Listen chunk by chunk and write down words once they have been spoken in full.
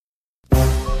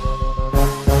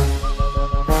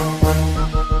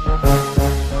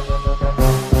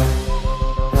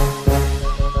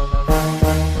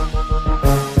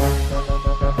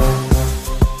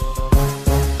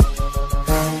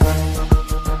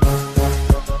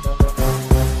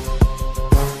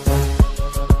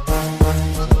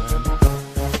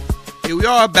we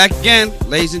are back again,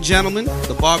 ladies and gentlemen.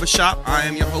 The Barbershop. I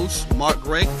am your host, Mark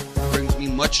Gray. It brings me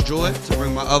much joy to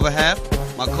bring my other half,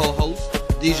 my co-host,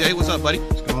 DJ. What's up, buddy?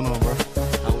 What's going on, bro?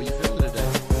 How are you feeling today?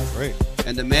 Great.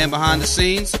 And the man behind the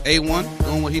scenes, A1,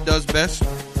 doing what he does best,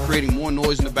 creating more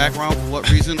noise in the background. For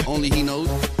what reason? Only he knows.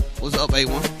 What's up,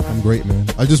 A1? I'm great, man.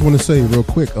 I just want to say real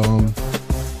quick,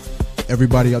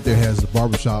 everybody out there has the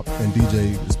Barbershop and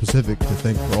DJ specific to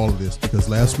thank for all of this, because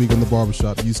last week on the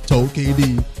Barbershop, you told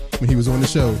KD when he was on the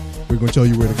show, we're going to tell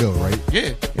you where to go, right?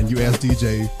 Yeah. And you asked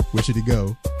DJ, where should he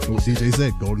go? And what DJ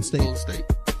said, Golden State. Golden State.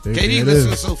 There KD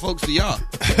listens, so folks, to y'all.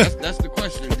 That's the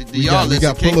question. Do y'all listen? We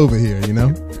got pull over here, you know?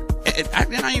 And I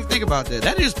didn't even think about that.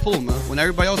 That is pull, man. When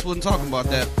everybody else wasn't talking about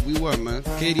that, we were, man.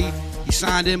 KD, he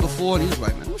signed in before, and he was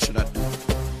like, man, what should I do?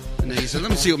 And then he said, let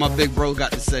me see what my big bro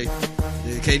got to say.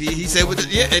 And KD, he said,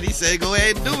 and he said, go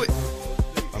ahead and do it.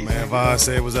 My man Vaughn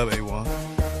said, what's up, A1?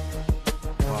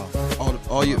 Wow.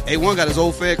 All you, A1 got his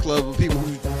old fan club of people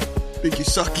who think you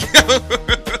suck.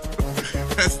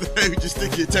 That's the who just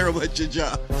think you're terrible at your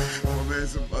job. Oh, man,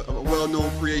 it's a well-known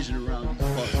creation around these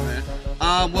parts,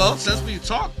 man. Well, since we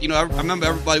talked, I remember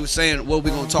everybody was saying, what are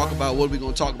we going to talk about? What are we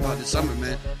going to talk about this summer,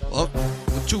 man? Well,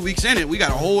 with 2 weeks in it, we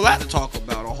got a whole lot to talk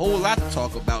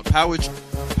about.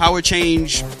 Power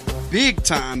change big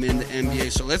time in the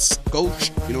NBA. So let's go,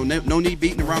 no need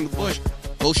beating around the bush.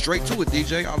 Go straight to it,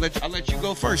 DJ. I'll let you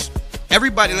go first.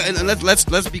 Everybody, and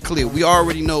let's be clear. We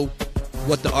already know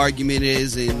what the argument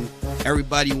is, and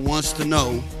everybody wants to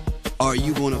know, are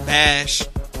you going to bash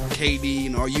KD,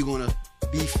 and are you going to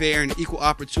be fair and equal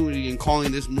opportunity in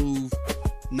calling this move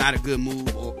not a good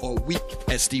move or weak,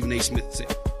 as Stephen A. Smith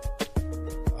said?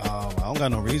 I don't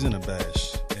got no reason to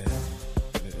bash, and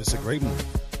it's a great move.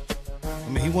 I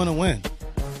mean, he want to win.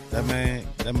 That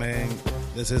man,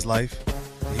 that's his life.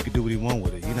 He can do what he want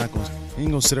with it. He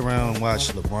ain't gonna sit around and watch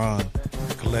LeBron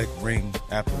collect ring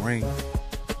after ring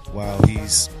while he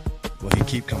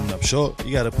keep coming up short.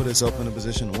 You got to put himself in a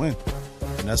position to win,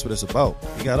 and that's what it's about.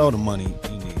 He got all the money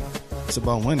he needs. It's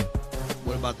about winning.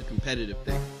 What about the competitive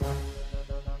thing?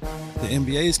 The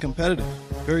NBA is competitive.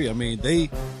 Period. I mean,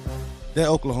 that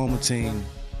Oklahoma team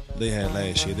they had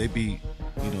last year, they beat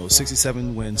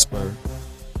 67 win spur,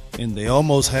 and they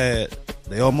almost had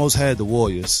the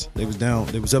Warriors. They was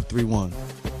up 3-1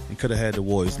 and could have had the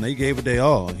Warriors, and they gave it their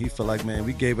all. And he felt like, man,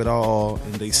 we gave it all,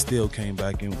 and they still came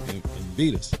back and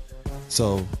beat us.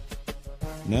 So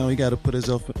now he got to put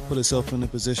himself in a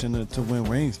position to win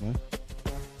rings, man.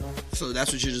 So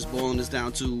that's what you're just boiling this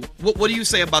down to. What do you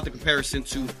say about the comparison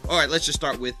to? All right, let's just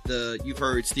start with you've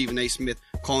heard Stephen A. Smith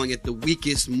calling it the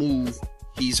weakest move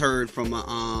he's heard from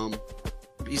a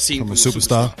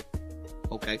superstar.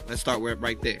 Okay, let's start with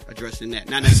right there, addressing that.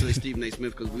 Not necessarily Stephen A.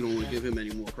 Smith, because we don't want to give him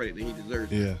any more credit than he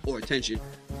deserves or attention.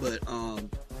 But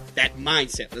that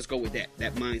mindset, let's go with that.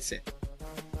 That mindset.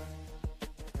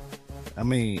 I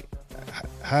mean,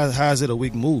 how is it a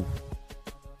weak move?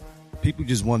 People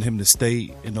just want him to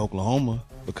stay in Oklahoma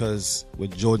because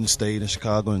with Jordan stayed in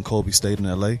Chicago and Kobe stayed in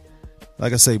LA.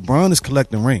 Like I say, Bron is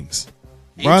collecting rings.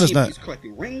 Bron is not. He's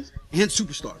collecting rings and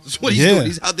superstars. That's what he's doing.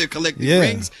 He's out there collecting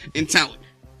rings and talent.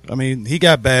 I mean, he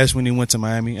got bashed when he went to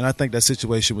Miami, and I think that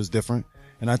situation was different.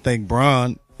 And I think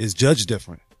Bron is judged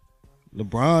different.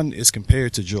 LeBron is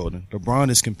compared to Jordan.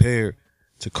 LeBron is compared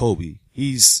to Kobe.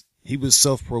 He was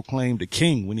self-proclaimed the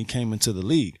king when he came into the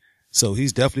league. So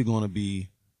he's definitely going to be,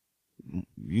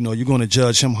 you're going to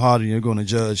judge him harder than you're going to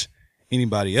judge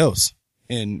anybody else.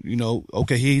 And,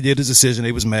 okay, he did his decision.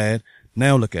 They was mad.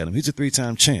 Now look at him. He's a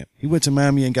 3-time champ. He went to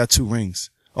Miami and got 2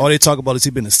 rings. All they talk about is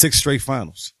he's been to 6 straight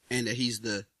finals. And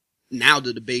that now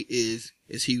the debate is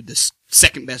he the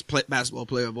second best basketball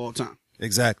player of all time?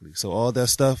 Exactly. So all that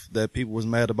stuff that people was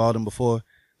mad about him before,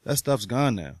 that stuff's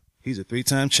gone now. He's a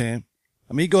 3-time champ.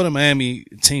 I mean, he go to Miami,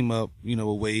 team up, with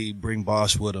Wade, bring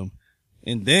Bosh with him,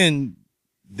 and then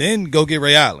go get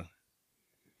Ray Allen.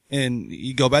 And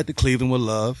you go back to Cleveland with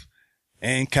Love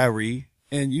and Kyrie,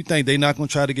 and you think they're not going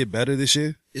to try to get better this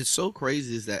year? It's so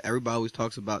crazy is that everybody always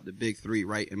talks about the big 3,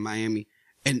 right, in Miami.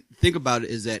 And think about it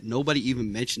is that nobody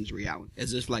even mentions Ray Allen.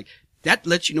 As if like, that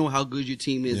lets you know how good your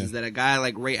team is that a guy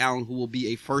like Ray Allen, who will be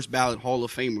a first ballot Hall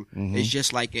of Famer, is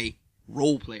just like a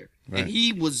role player. Right. And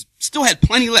he still had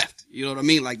plenty left. You know what I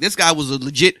mean? Like, this guy was a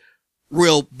legit,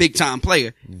 real big time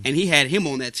player, and he had him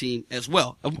on that team as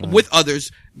well. With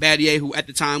others, Battier, who at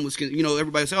the time was,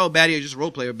 everybody said, oh, Battier is just a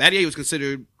role player. Battier was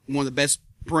considered one of the best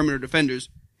perimeter defenders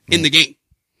in the game.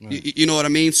 Right. You know what I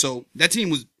mean? So that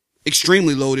team was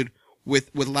extremely loaded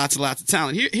with lots and lots of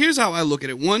talent. Here's how I look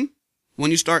at it. One, when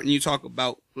you start and you talk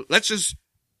about, let's just,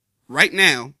 right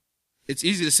now, it's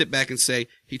easy to sit back and say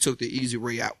he took the easy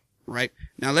way out. right?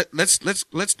 Now let's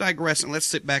digress and let's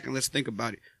sit back and let's think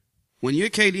about it. When you're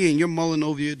KD and you're mulling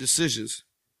over your decisions,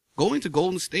 going to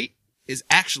Golden State is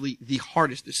actually the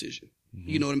hardest decision. Mm-hmm.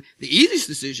 You know what I mean? The easiest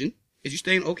decision is you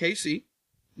stay in OKC.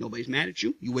 Nobody's mad at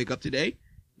you. You wake up today.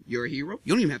 You're a hero.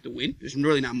 You don't even have to win. There's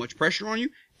really not much pressure on you.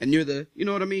 And you're you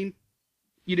know what I mean?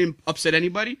 You didn't upset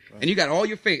anybody. Right. And you got all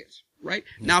your fans, right?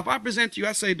 Mm-hmm. Now, if I present to you,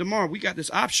 I say, DeMar, we got this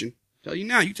option. Tell you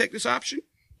now, you take this option.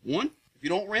 One, if you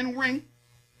don't win a ring,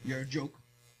 you're a joke.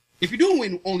 If you do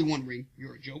win only one ring,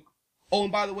 you're a joke. Oh,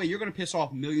 and by the way, you're going to piss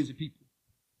off millions of people.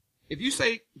 If you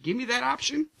say, give me that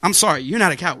option, I'm sorry, you're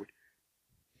not a coward.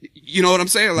 You know what I'm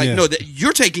saying? Like, no,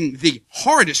 you're taking the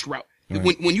hardest route.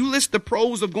 Right. When you list the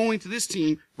pros of going to this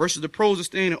team versus the pros of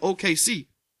staying at OKC,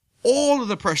 all of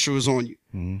the pressure is on you.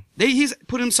 Mm-hmm. He's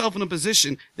put himself in a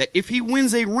position that if he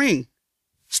wins a ring,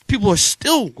 people are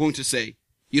still going to say,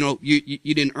 you know, you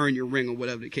didn't earn your ring or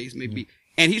whatever the case may be.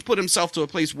 And he's put himself to a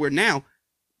place where now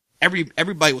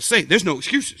everybody will say there's no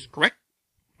excuses, correct?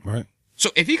 Right. So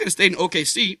if he could have stayed in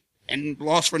OKC and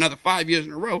lost for another 5 years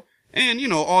in a row, and, you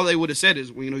know, all they would have said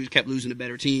is, well, you know, he kept losing to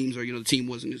better teams or, you know, the team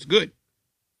wasn't as good.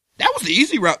 That was the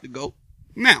easy route to go.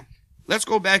 Now, let's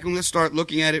go back and let's start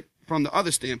looking at it from the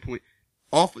other standpoint.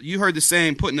 You heard the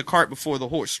saying, putting the cart before the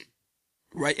horse,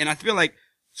 right? And I feel like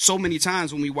so many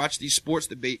times when we watch these sports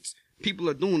debates, people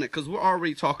are doing it because we're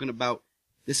already talking about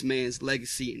this man's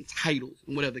legacy and titles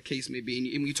and whatever the case may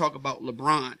be. And we talk about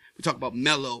LeBron, we talk about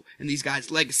Melo and these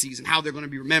guys' legacies and how they're going to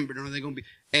be remembered and are they going to be.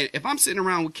 And if I'm sitting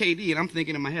around with KD and I'm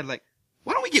thinking in my head, like,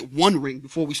 why don't we get one ring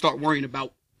before we start worrying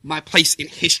about my place in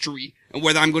history and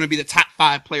whether I'm going to be the top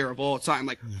 5 player of all time?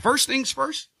 Like, first things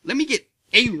first, let me get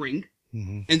a ring.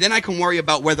 Mm-hmm. And then I can worry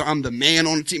about whether I'm the man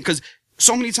on the team. Because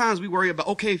so many times we worry about,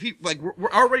 okay, if he, like,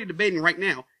 we're already debating right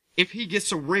now, if he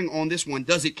gets a ring on this one,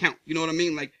 does it count? You know what I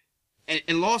mean? Like,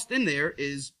 and lost in there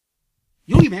is,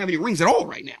 you don't even have any rings at all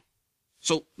right now.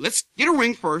 So let's get a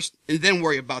ring first and then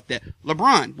worry about that.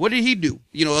 LeBron, what did he do?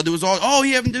 You know, there was all, oh,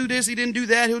 he haven't do this, he didn't do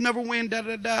that, he'll never win,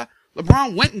 da-da-da.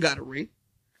 LeBron went and got a ring,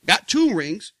 got 2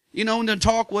 rings, you know, and the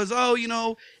talk was, oh, you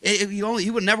know,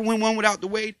 he would never win one without the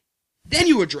Wade. Then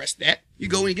you address that. You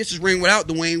go and he gets his ring without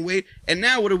Dwayne Wade. And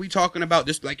now what are we talking about?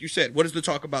 Just like you said, what is the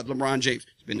talk about LeBron James?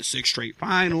 He's been to 6 straight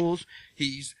finals.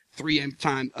 He's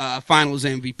 3-time finals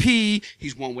MVP.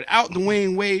 He's won without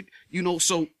Dwayne Wade. You know,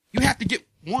 so you have to get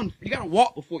one. You gotta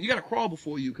you gotta crawl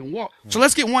before you can walk. So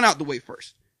let's get one out the way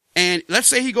first. And let's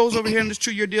say he goes over here in this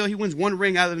 2-year deal. He wins 1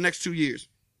 ring out of the next 2 years.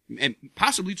 And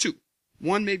possibly 2.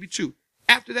 1, maybe 2.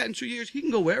 After that, in 2 years, he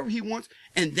can go wherever he wants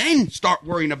and then start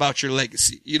worrying about your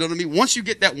legacy. You know what I mean? Once you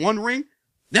get that 1 ring,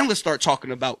 then let's start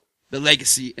talking about the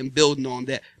legacy and building on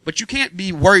that. But you can't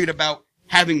be worried about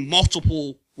having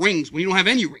multiple rings when you don't have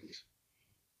any rings.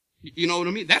 You know what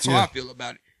I mean? That's how I feel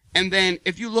about it. And then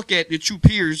if you look at your 2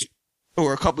 peers who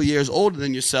are a couple of years older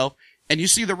than yourself and you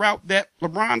see the route that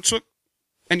LeBron took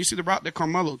and you see the route that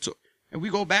Carmelo took, and we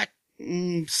go back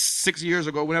 6 years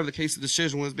ago, whatever the case of the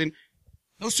decision was been,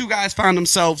 those 2 guys found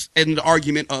themselves in the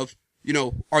argument of, you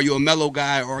know, are you a Melo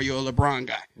guy or are you a LeBron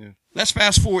guy? Yeah. Let's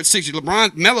fast forward 6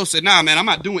 years. Melo said, nah, man, I'm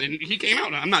not doing it. And he came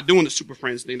out, I'm not doing the Super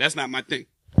Friends thing. That's not my thing.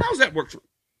 How's that work for him?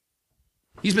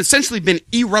 He's essentially been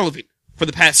irrelevant for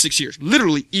the past 6 years.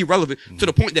 Literally irrelevant to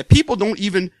the point that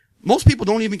most people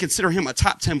don't even consider him a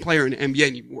top 10 player in the NBA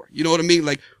anymore. You know what I mean?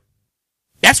 Like,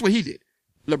 that's what he did.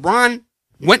 LeBron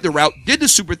went the route, did the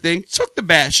super thing, took the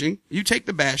bashing. You take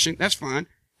the bashing, that's fine.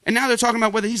 And now they're talking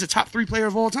about whether he's a top 3 player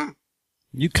of all time.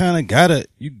 You kind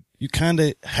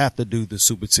of have to do the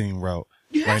super team route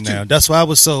right now. That's why I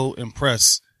was so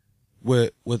impressed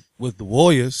with the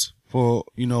Warriors for,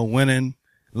 you know, winning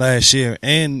last year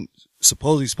and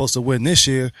supposedly supposed to win this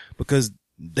year because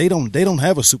they don't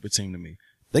have a super team to me.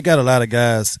 They got a lot of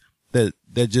guys that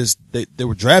they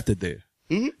were drafted there.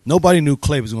 Mm-hmm. Nobody knew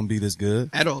Clay was going to be this good.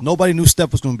 At all. Nobody knew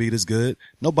Steph was going to be this good.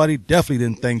 Nobody definitely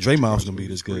didn't think Draymond was going to be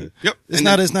this good. Yep. It's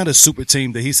not a super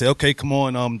team that he said, okay, come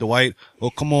on, Dwight,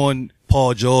 or come on,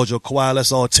 Paul George, or Kawhi,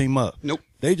 let's all team up. Nope.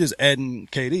 They just adding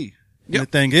KD. Yep. And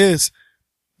the thing is,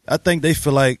 I think they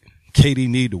feel like KD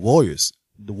need the Warriors.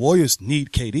 The Warriors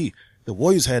need KD. The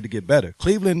Warriors had to get better.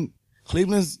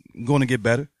 Cleveland's going to get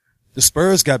better. The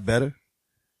Spurs got better.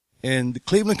 And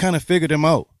Cleveland kind of figured them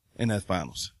out in that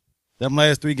finals. Them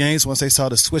last 3 games, once they saw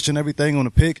the switch and everything on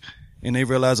the pick, and they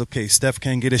realized, okay, Steph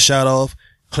can't get his shot off,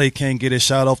 Clay can't get his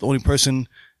shot off. The only person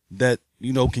that,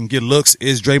 you know, can get looks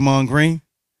is Draymond Green.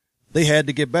 They had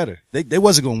to get better. It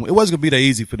wasn't going to be that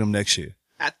easy for them next year.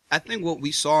 I think what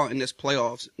we saw in this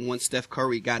playoffs, once Steph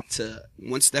Curry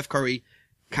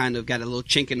kind of got a little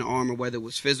chink in the armor, whether it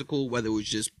was physical, whether it was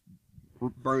just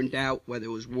burned out, whether it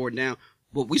was worn down,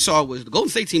 what we saw was the Golden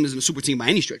State team isn't a super team by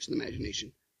any stretch of the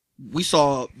imagination. We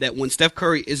saw that when Steph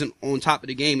Curry isn't on top of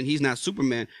the game and he's not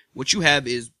Superman, what you have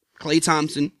is Klay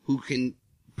Thompson, who can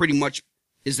pretty much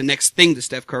is the next thing to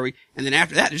Steph Curry. And then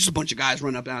after that, there's just a bunch of guys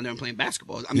running up down there and playing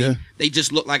basketball. I mean, they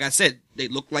just look, like I said, they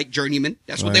look like journeymen.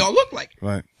 That's what they all look like.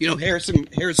 Right. You know,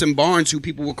 Harrison Barnes, who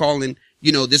people were calling,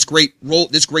 you know, this great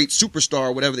superstar,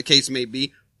 or whatever the case may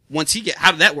be.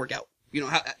 How did that work out?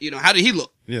 How did he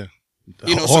look? Yeah.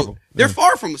 You know, so they're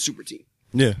far from a super team.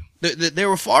 Yeah. They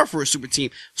were far for a super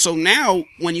team. So now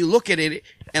when you look at it,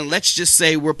 and let's just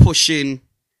say we're pushing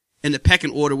in the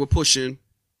pecking order, I think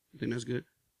that's good.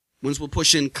 Once we're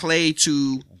pushing Klay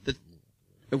to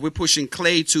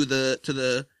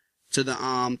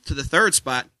the third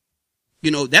spot,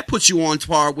 you know, that puts you on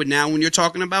par with now when you're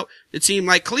talking about the team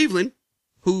like Cleveland,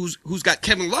 who's got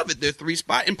Kevin Love at their 3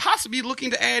 spot and possibly looking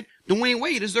to add Dwayne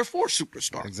Wade as their 4th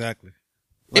superstar. Exactly.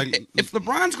 Like, if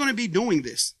LeBron's going to be doing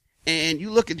this, and you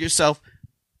look at yourself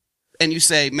and you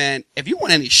say, man, if you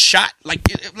want any shot, like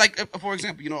for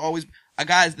example, you know, always a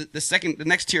guy's the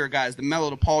next tier of guys, the Melo,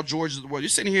 the Paul Georges of the world. You're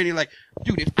sitting here and you're like,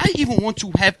 dude, if I even want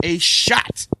to have a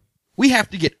shot, we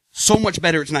have to get so much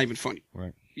better. It's not even funny.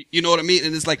 Right. You know what I mean?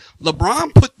 And it's like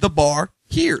LeBron put the bar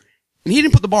here, and he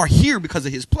didn't put the bar here because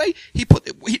of his play.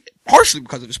 Partially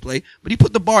because of his play, but he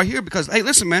put the bar here because, hey,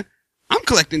 listen, man, I'm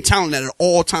collecting talent at an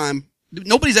all time.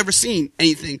 Nobody's ever seen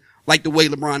anything like the way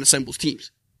LeBron assembles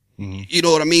teams. Mm-hmm. You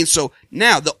know what I mean? So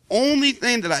now the only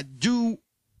thing that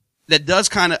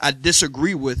I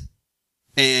disagree with,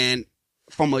 and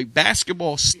from a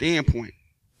basketball standpoint,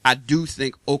 I do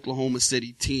think Oklahoma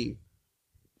City team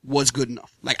was good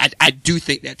enough. Like, I do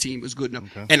think that team was good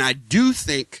enough. Okay. And I do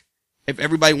think if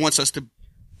everybody wants us to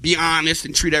be honest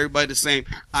and treat everybody the same,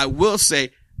 I will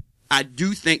say I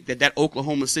do think that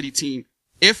Oklahoma City team,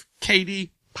 if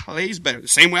KD plays better, the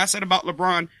same way I said about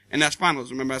LeBron and that's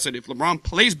finals. Remember I said if LeBron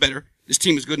plays better, this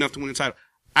team is good enough to win the title.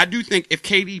 I do think if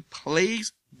KD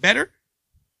plays better,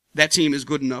 that team was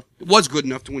good enough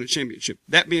to win a championship.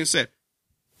 That being said,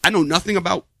 I know nothing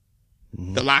about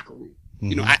the locker room. Mm-hmm.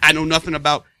 You know, I know nothing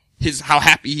about how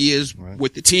happy he is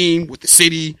with the team, with the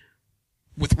city,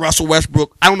 with Russell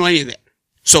Westbrook. I don't know any of that.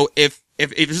 So if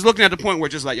it's looking at the point where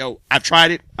it's just like, yo, I've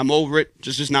tried it, I'm over it,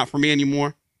 just not for me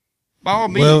anymore, by all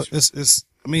means. Well,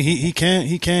 I mean, he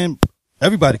can,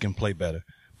 everybody can play better,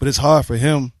 but it's hard for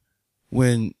him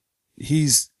when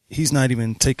he's not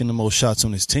even taking the most shots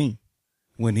on his team.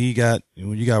 When you got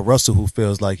Russell, who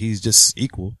feels like he's just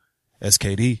equal as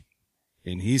KD,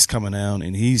 and he's coming down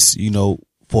and he's, you know,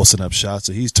 forcing up shots,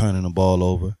 or he's turning the ball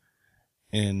over.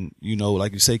 And, you know,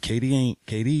 like you say,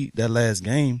 KD, that last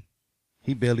game,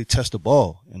 he barely touched the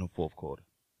ball in the 4th quarter.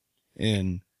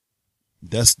 And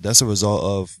that's a result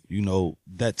of, you know,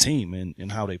 that team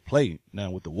and how they play.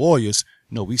 Now with the Warriors,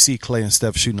 you know, we see Klay and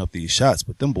Steph shooting up these shots,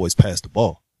 but them boys pass the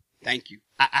ball. Thank you.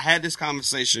 I had this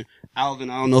conversation. Alvin,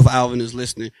 I don't know if Alvin is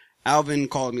listening. Alvin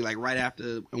called me like right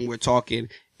after when we're talking,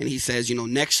 and he says, you know,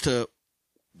 next to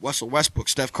Russell Westbrook,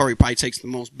 Steph Curry probably takes the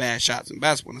most bad shots in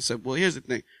basketball. And I said, well, here's the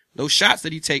thing. Those shots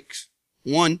that he takes,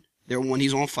 one, they're when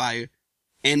he's on fire,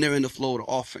 and they're in the flow of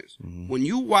the offense. Mm-hmm. When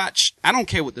you watch, I don't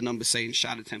care what the numbers say in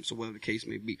shot attempts or whatever the case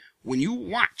may be. When you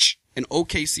watch an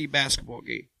OKC basketball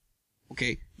game,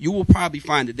 okay, you will probably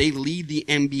find that they lead the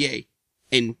NBA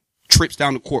in trips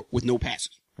down the court with no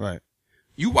passes. Right.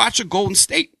 You watch a Golden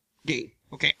State game,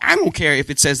 okay, I don't care if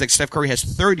it says that Steph Curry has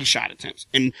 30 shot attempts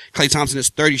and Klay Thompson has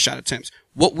 30 shot attempts.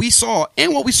 What we saw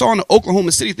in the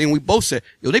Oklahoma City thing, we both said,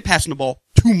 yo, they passing the ball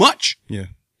too much. Yeah.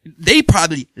 They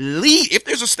probably lead, if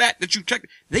there's a stat that you check,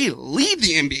 they lead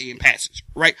the NBA in passes,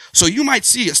 right? So you might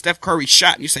see a Steph Curry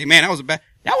shot and you say, man, that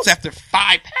was after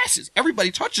 5 passes.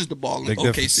 Everybody touches the ball in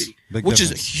OKC, which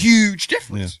is a huge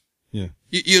difference. Yeah.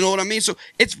 You know what I mean? So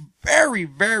it's very,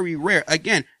 very rare.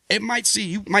 Again,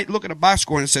 you might look at a box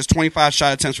score and it says 25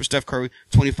 shot attempts for Steph Curry,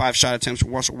 25 shot attempts for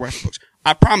Russell Westbrook.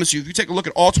 I promise you, if you take a look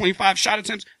at all 25 shot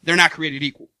attempts, they're not created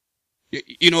equal.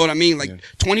 You know what I mean? Like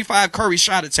 25 Curry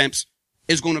shot attempts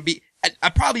is going to be, I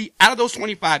probably, out of those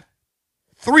 25,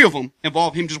 3 of them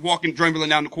involve him just walking, dribbling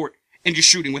down the court and just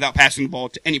shooting without passing the ball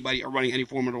to anybody or running any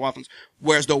form of offense.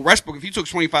 Whereas though Westbrook, if he took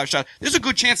 25 shots, there's a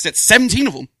good chance that 17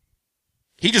 of them,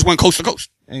 he just went coast to coast.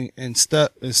 And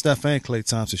Steph and Klay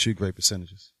Thompson shoot great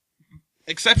percentages.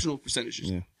 Exceptional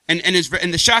percentages. Yeah. And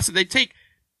the shots that they take,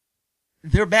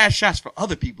 they're bad shots for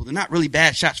other people. They're not really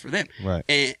bad shots for them.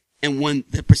 Right. And when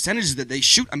the percentages that they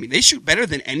shoot, I mean, they shoot better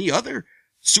than any other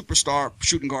superstar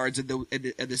shooting guards at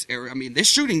this area. I mean, they're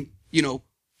shooting, you know,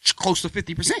 close to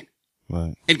 50%.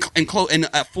 Right. And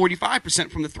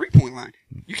 45% from the 3-point line.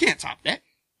 You can't top that.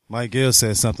 Mike Gill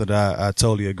said something that I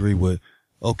totally agree with.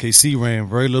 OKC ran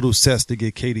very little sets to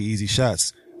get KD easy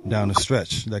shots down the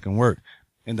stretch that can work.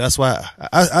 And that's why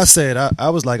I said, I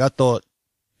was like, I thought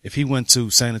if he went to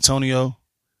San Antonio,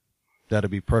 that'd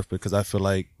be perfect because I feel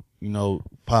like,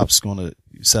 Pop's going to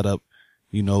set up,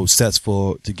 sets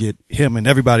to get him and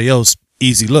everybody else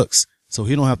easy looks. So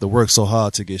he don't have to work so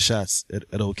hard to get shots at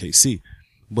OKC.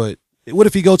 But what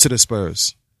if he go to the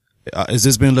Spurs? Is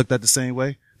this being looked at the same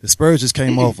way? The Spurs just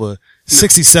came off a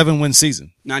 67-win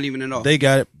season. Not even at all. They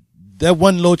got it. That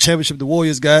one little championship the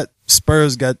Warriors got,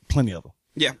 Spurs got plenty of them.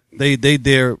 Yeah. They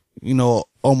there,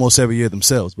 almost every year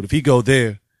themselves. But if he go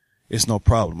there, it's no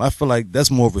problem. I feel like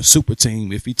that's more of a super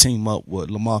team if he team up with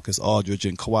LaMarcus Aldridge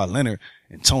and Kawhi Leonard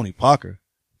and Tony Parker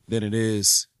than it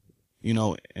is, in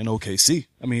OKC.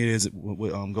 I mean, it is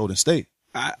with Golden State.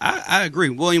 I agree.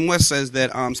 William West says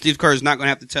that Steve Kerr is not going to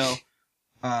have to tell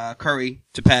Curry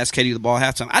to pass KD the ball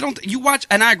at halftime. You watch,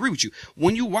 and I agree with you.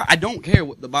 When you watch, I don't care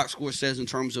what the box score says in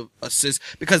terms of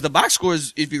assists because the box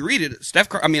scores, if you read it,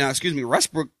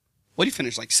 Westbrook, what did he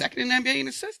finish, like second in the NBA in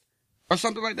assists or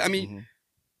something like that? I mean,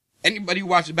 anybody who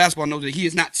watches basketball knows that he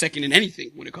is not second in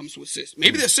anything when it comes to assists.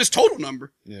 Maybe the assist total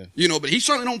number, but he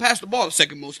certainly don't pass the ball the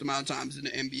second most amount of times in the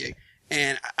NBA.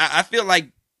 And I feel like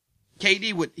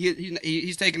KD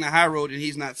he's taking the high road and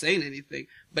he's not saying anything.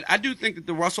 But I do think that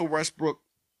the Russell Westbrook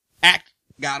act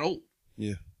got old.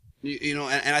 Yeah.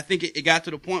 And I think it got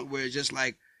to the point where it's just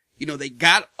like, they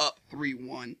got up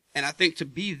 3-1. And I think to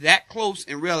be that close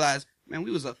and realize, man,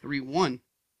 we was up 3-1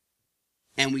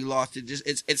 and we lost it.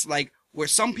 It's like where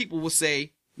some people will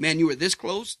say, man, you were this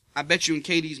close. I bet you in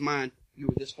KD's mind, you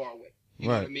were this far away. You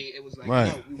know what I mean? It was like,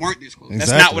 no, we weren't this close.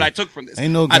 Exactly. That's not what I took from this.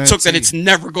 Ain't no guarantee. I took that it's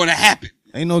never going to happen.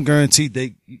 Ain't no guarantee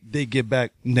they get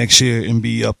back next year and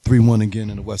be up 3-1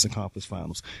 again in the Western Conference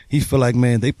Finals. He feel like,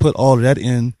 man, they put all of that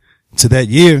in to that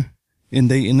year and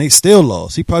they still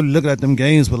lost. He probably looking at them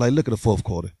games, but like, look at the fourth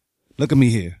quarter. Look at me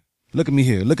here. Look at me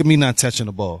here. Look at me not touching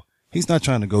the ball. He's not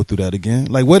trying to go through that again.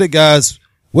 Like, where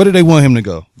do they want him to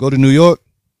go? Go to New York?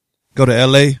 Go to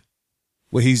LA?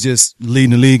 Where he's just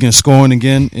leading the league and scoring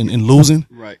again and losing.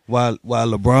 Right. While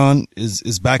LeBron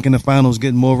is back in the finals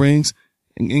getting more rings.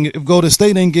 And if Golden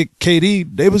State didn't get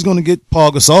KD, they was going to get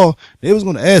Paul Gasol. They was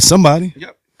going to add somebody.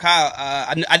 Yep. Kyle,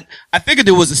 I figured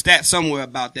there was a stat somewhere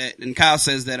about that. And Kyle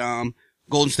says that,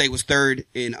 Golden State was third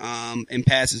in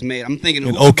passes made. I'm thinking.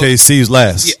 And OKC's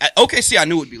last. Yeah. OKC I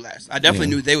knew would be last. I definitely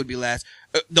knew they would be last.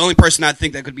 The only person I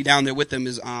think that could be down there with them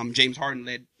is, James Harden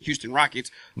led Houston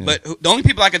Rockets. Yeah. But the only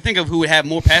people I could think of who would have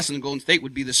more passing than Golden State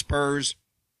would be the Spurs.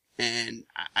 And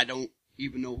I don't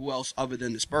even know who else other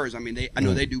than the Spurs. I mean, I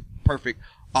know they do perfect,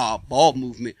 ball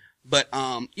movement. But,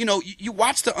 you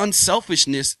watch the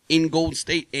unselfishness in Golden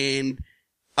State and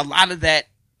a lot of that,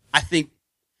 I think,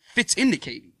 fits into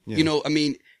KD. Yeah. I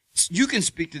mean, you can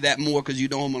speak to that more because you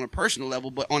know him on a personal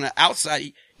level, but on the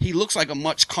outside, he looks like a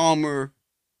much calmer,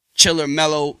 chiller,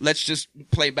 mellow, let's just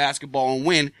play basketball and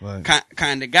win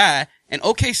kind of guy. And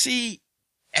OKC,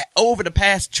 over the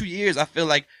past 2 years, I feel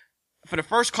like for the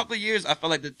first couple of years, I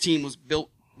felt like the team was built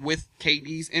with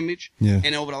KD's image. Yeah.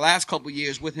 And over the last couple of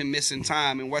years, with him missing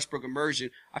time and Westbrook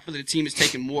immersion, I feel like the team is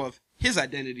taking more of his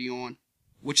identity on,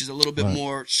 which is a little bit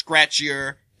more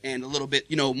scratchier and a little bit,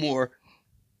 more,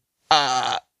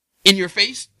 in your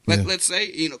face, let's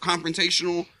say,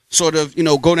 confrontational sort of,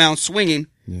 go down swinging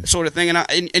sort of thing.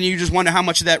 And you just wonder how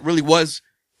much of that really was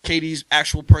KD's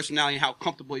actual personality and how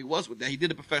comfortable he was with that. He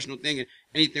did a professional thing and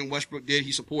anything Westbrook did,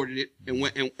 he supported it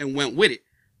and went with it.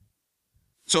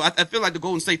 So I feel like the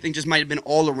Golden State thing just might have been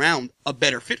all around a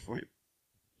better fit for him.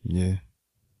 Yeah.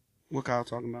 What Kyle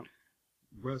talking about?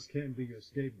 Russ can't be your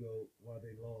scapegoat while they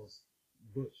lost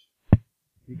Butch.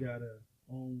 He gotta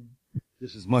own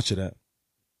just as much of that.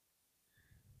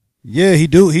 Yeah, he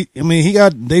do.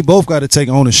 They both got to take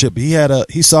ownership.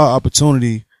 He saw an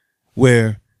opportunity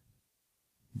where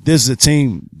this is a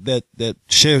team that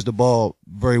shares the ball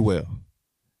very well.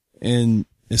 And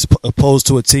it's opposed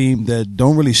to a team that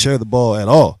don't really share the ball at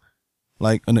all.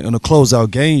 Like in a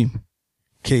closeout game,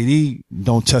 KD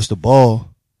don't touch the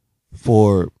ball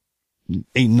for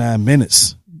 8-9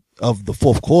 minutes of the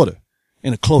fourth quarter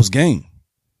in a close game.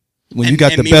 When you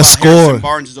got the best scorer,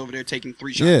 Barnes is over there taking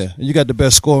 3 shots. Yeah, you got the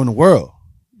best scorer in the world.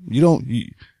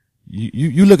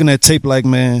 You looking at tape like,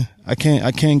 man, I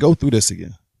can't go through this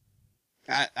again.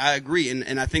 I agree,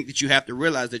 and I think that you have to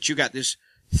realize that you got this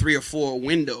 3 or 4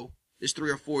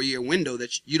 year window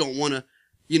that you don't want to,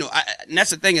 and that's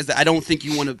the thing is that I don't think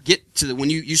you want to get to when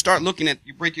you start looking at,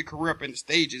 you break your career up into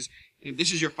stages, and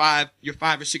this is your 5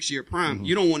 or 6 year prime. Mm-hmm.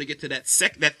 You don't want to get to that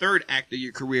third act of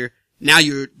your career. Now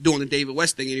you're doing the David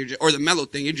West thing or the Melo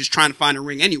thing. You're just trying to find a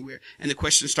ring anywhere. And the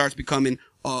question starts becoming,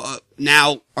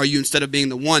 now are you, instead of being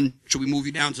the 1, should we move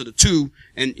you down to the 2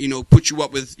 and, put you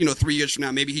up with, 3 years from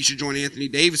now, maybe he should join Anthony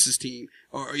Davis's team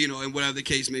or, and whatever the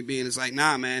case may be. And it's like,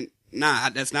 nah, man,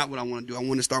 that's not what I want to do. I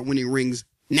want to start winning rings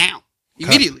now,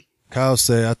 immediately. Kyle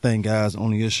said, I think guys'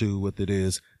 only issue with it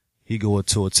is he go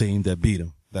to a team that beat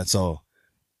him. That's all.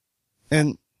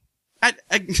 And I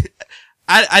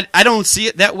don't see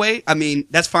it that way. I mean,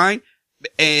 that's fine.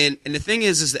 And the thing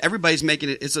is that everybody's making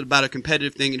it's about a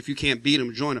competitive thing. And if you can't beat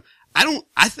them, join them.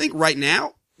 I think right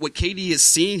now what KD is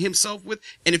seeing himself with,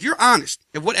 and if you're honest,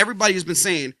 if what everybody has been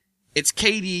saying, it's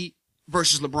KD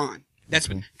versus LeBron. That's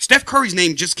been, Steph Curry's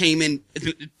name just came in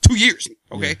 2 years.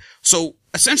 Okay. Yeah. So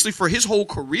essentially for his whole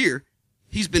career,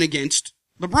 he's been against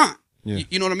LeBron. Yeah.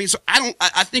 You know what I mean? So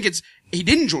I think he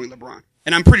didn't join LeBron.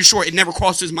 And I'm pretty sure it never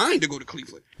crossed his mind to go to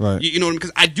Cleveland. Right. You know what I mean?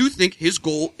 Because I do think his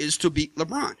goal is to beat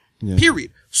LeBron. Yeah.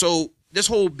 Period. So this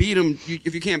whole beat him,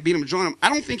 if you can't beat him, join him. I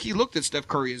don't think he looked at Steph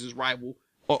Curry as his rival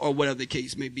or whatever the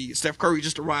case may be. Steph Curry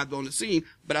just arrived on the scene,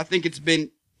 but I think it's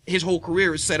been his whole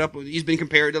career is set up. He's been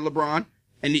compared to LeBron,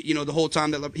 and the whole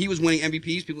time that he was winning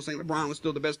MVPs, people saying LeBron was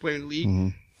still the best player in the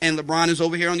league, and LeBron is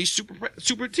over here on these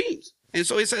super teams. And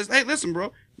so he says, "Hey, listen,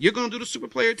 bro, you're gonna do the super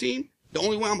player team. The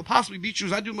only way I'm gonna possibly beat you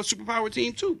is I do my superpower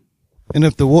team too." And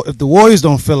if the Warriors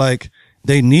don't feel like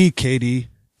they need KD,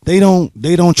 they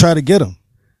don't try to get him.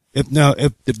 If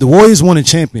the Warriors won a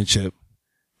championship,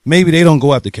 maybe they don't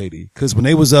go after KD. Cause when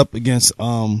they was up against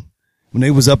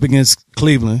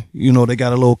Cleveland, they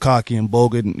got a little cocky and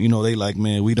bogus and, they like,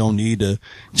 man, we don't need to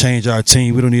change our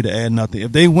team. We don't need to add nothing.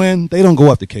 If they win, they don't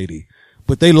go after KD,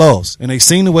 but they lost and they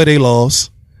seen the way they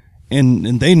lost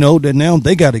and they know that now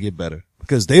they got to get better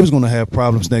because they was going to have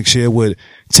problems next year with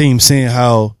teams seeing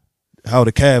how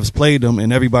the Cavs played them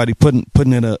and everybody putting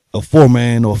in a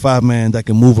 4-man or 5-man that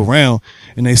can move around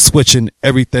and they switching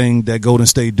everything that Golden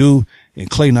State do and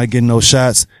Clay not getting no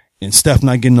shots and Steph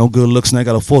not getting no good looks and they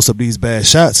got to force up these bad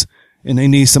shots and they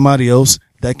need somebody else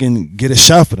that can get a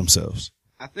shot for themselves.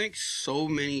 I think so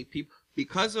many people,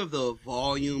 because of the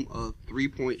volume of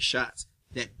 3-point shots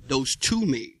that those two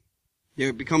made,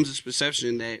 there becomes this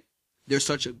perception that they're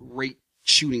such a great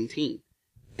shooting team.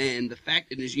 And the fact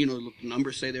that is, the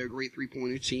numbers say they're a great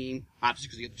 3-pointer team, obviously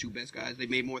because you have the 2 best guys. They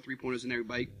made more 3-pointers than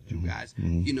everybody, 2 guys,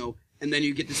 and then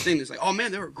you get this thing that's like, oh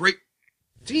man, they're a great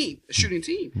team, a shooting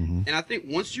team. And I think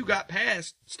once you got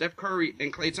past Steph Curry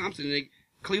and Klay Thompson,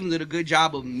 Cleveland did a good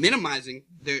job of minimizing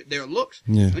their looks.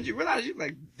 Yeah. Once you realize,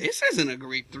 this isn't a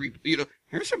great 3,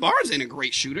 Harrison Barnes ain't a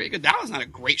great shooter. Iguodala's not a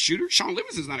great shooter. Sean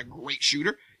Livingston's not a great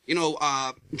shooter.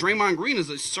 Draymond Green is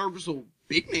a serviceable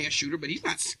big man shooter, but he's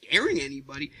not scaring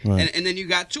anybody. Right. And then you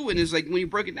got 2, and it's like, when you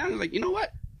break it down, it's like, you know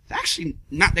what? It's actually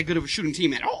not that good of a shooting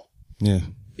team at all. Yeah.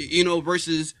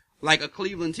 Versus like a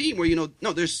Cleveland team where,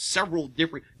 no, there's several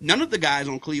different, none of the guys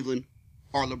on Cleveland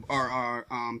are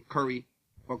Curry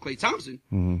or Klay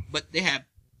Thompson, but they have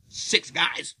 6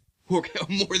 guys who are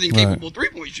more than capable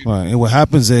 3-point shooters. Right. And what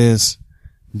happens is,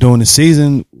 during the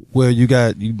season where you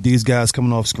got these guys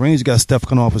coming off screens, you got Steph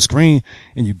coming off a screen,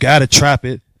 and you got to trap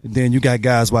it, and then you got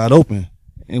guys wide open.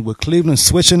 And with Cleveland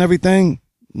switching everything,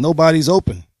 nobody's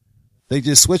open. They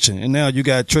just switching. And now you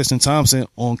got Tristan Thompson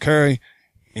on Curry,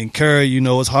 and Curry,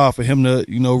 it's hard for him to,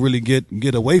 really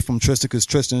get away from Tristan because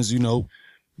Tristan's,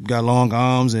 got long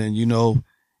arms and,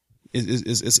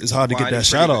 it's hard to get that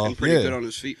shot off. And pretty good on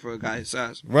his feet for a guy his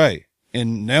size. Right.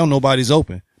 And now nobody's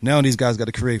open. Now these guys got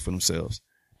to create for themselves.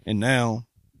 And now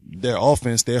their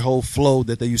offense, their whole flow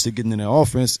that they used to get in their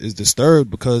offense is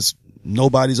disturbed because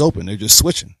nobody's open. They're just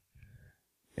switching.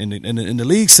 And the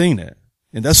league's seen that.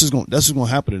 And that's what's going to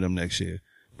happen to them next year.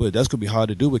 But that's going to be hard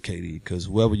to do with KD because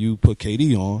whoever you put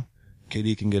KD on,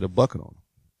 KD can get a bucket on.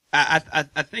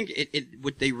 I think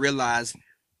what they realize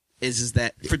is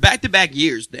that for back-to-back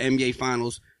years, the NBA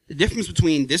Finals, the difference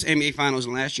between this NBA Finals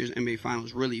and last year's NBA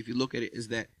Finals, really, if you look at it, is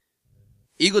that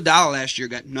Iguodala last year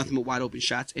got nothing but wide open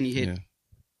shots, and he hit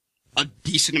a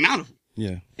decent amount of them.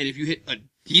 Yeah. And if you hit a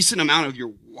decent amount of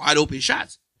your wide open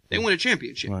shots, they win a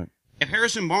championship. Right. If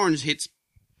Harrison Barnes hits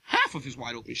half of his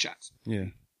wide open shots,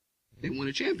 they win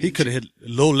a championship. He could have hit a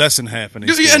little less than half. I mean,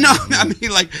 not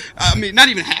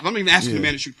even half. I'm not even asking the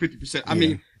man to shoot 50%. I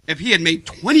mean, if he had made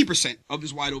 20% of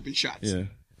his wide open shots,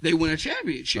 they win a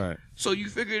championship. Right. So you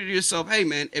figure to yourself, hey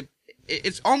man, if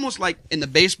it's almost like in the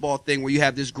baseball thing where you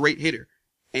have this great hitter,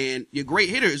 and your great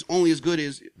hitter is only as good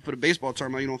as, for the baseball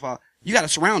term, you got to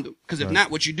surround him. Because if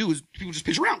not, what you do is people just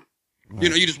pitch around him. Right.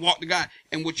 You just walk the guy.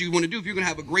 And what you want to do, if you're going to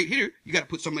have a great hitter, you got to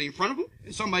put somebody in front of him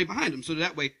and somebody behind him. So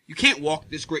that way, you can't walk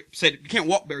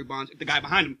Barry Bonds if the guy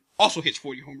behind him also hits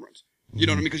 40 home runs. You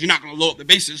know what I mean? Because you're not going to load up the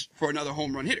bases for another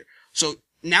home run hitter. So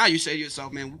now you say to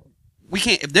yourself, man, we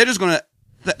can't, if they're just going to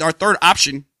our third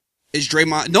option is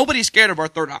Draymond. Nobody's scared of our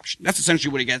third option. That's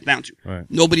essentially what it gets down to. Right.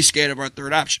 Nobody's scared of our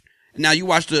third option. And now you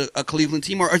watch a Cleveland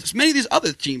team or many of these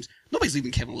other teams. Nobody's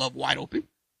leaving Kevin Love wide open.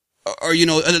 Or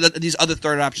these other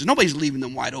third options. Nobody's leaving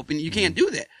them wide open. You can't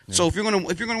do that. Yeah. So if you're gonna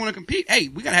want to compete, hey,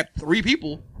 we gotta have 3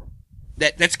 people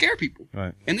that scare people.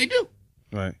 Right. And they do.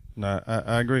 Right. No,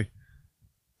 I agree.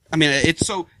 I mean,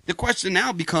 the question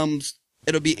now becomes,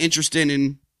 it'll be interesting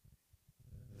in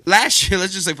last year.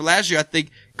 Let's just say for last year, I think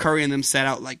Curry and them sat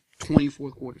out like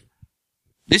 24th quarters.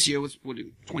 This year was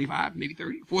 25, maybe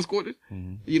 30, fourth quarters.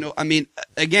 Mm-hmm. I mean,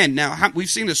 again, now we've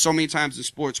seen this so many times in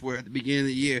sports where at the beginning of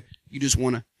the year, you just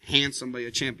want to hand somebody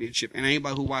a championship. And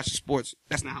anybody who watches sports,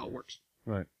 that's not how it works.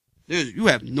 Right. You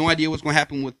have no idea what's going to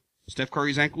happen with Steph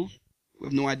Curry's ankles. We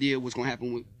have no idea what's going to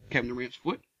happen with Kevin Durant's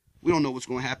foot. We don't know what's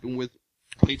going to happen with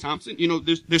Klay Thompson.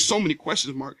 There's so many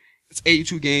questions, Mark. It's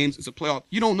 82 games. It's a playoff.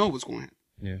 You don't know what's going to happen.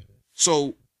 Yeah.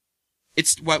 So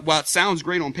while it sounds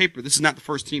great on paper, this is not the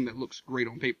first team that looks great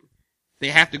on paper. They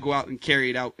have to go out and carry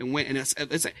it out and win. And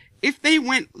if they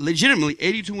went legitimately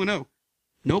 82-0,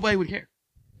 nobody would care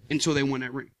until they won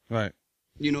that ring. Right.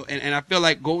 And I feel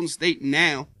like Golden State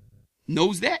now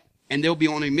knows that, and they'll be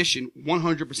on a mission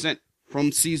 100%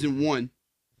 from season 1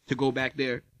 to go back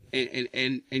there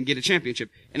and get a championship.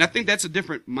 And I think that's a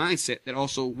different mindset that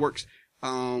also works.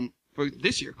 For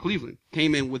this year, Cleveland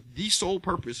came in with the sole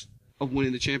purpose of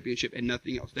winning the championship and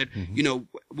nothing else. That,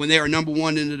 when they are number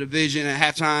 1 in the division at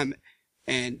halftime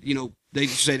and, they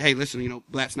just said, hey, listen,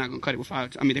 Blatt's not going to cut it with fire.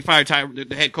 I mean, they fired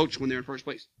the head coach when they're in first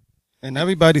place. And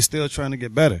everybody's still trying to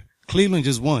get better. Cleveland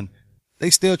just won. They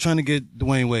still trying to get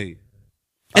Dwayne Wade.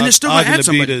 And they're still going to add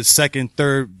somebody. Be the second,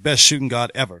 third best shooting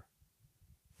guard ever.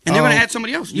 And they're going to add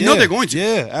somebody else. You know they're going to.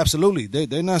 Yeah, absolutely.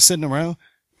 They're not sitting around.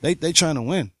 They trying to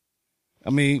win. I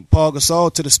mean, Paul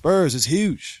Gasol to the Spurs is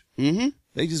huge. Mm-hmm.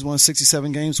 They just won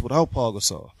 67 games without Paul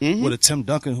Gasol. Mm-hmm. With a Tim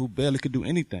Duncan who barely could do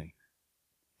anything.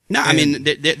 No, I mean,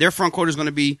 their front court is going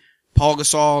to be Paul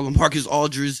Gasol, LaMarcus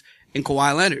Aldridge, and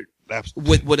Kawhi Leonard.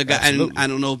 With a guy, absolutely. And I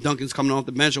don't know if Duncan's coming off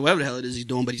the bench or whatever the hell it is he's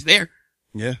doing, but he's there.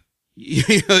 Yeah.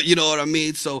 You know what I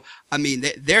mean? So, I mean,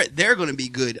 they're going to be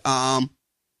good. OKC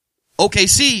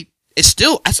is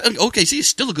still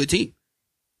a good team.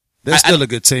 They're still a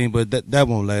good team, but that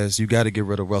won't last. You got to get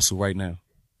rid of Russell right now.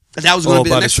 That was going to be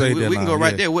the next trade one. We can go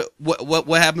right there.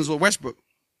 What happens with Westbrook?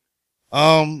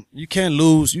 You can't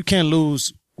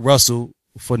lose Russell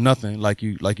for nothing like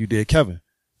you did Kevin.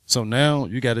 So now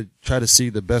you got to try to see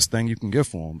the best thing you can get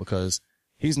for him because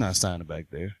he's not signing back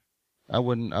there. I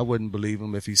wouldn't believe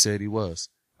him if he said he was.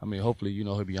 I mean, hopefully,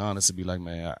 he'll be honest and be like,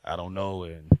 man, I don't know.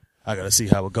 And I got to see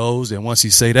how it goes. And once he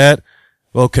say that,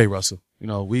 okay, Russell,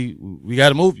 we got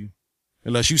to move you.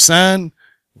 Unless you sign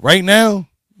right now,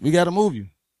 we got to move you.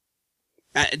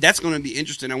 That's going to be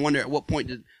interesting. I wonder at what point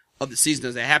of the season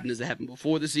does that happen? Does it happen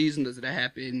before the season? Does it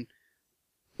happen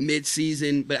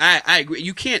mid-season? But I agree.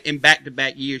 You can't, in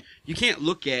back-to-back years, you can't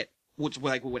look at what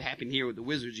would happen here with the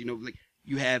Wizards. Like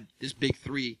you have this big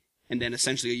 3, and then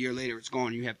essentially a year later it's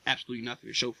gone. You have absolutely nothing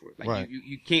to show for it. Like right.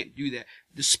 you can't do that.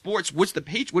 The sports,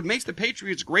 what makes the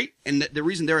Patriots great, and the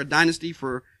reason they're a dynasty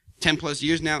for 10 plus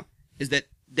years now, is that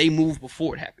they move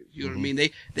before it happens. You know what I mean?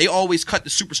 They always cut the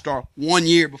superstar 1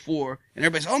 year before, and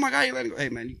everybody says, "Oh my God, you let him go." Hey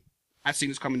man, I've seen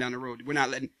this coming down the road. We're not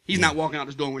letting. He's not walking out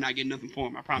this door. And we're not getting nothing for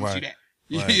him. I promise you that.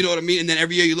 Right. You know what I mean? And then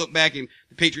every year you look back, and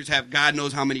the Patriots have God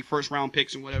knows how many first round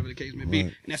picks and whatever the case may be,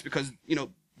 and that's because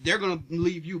they're gonna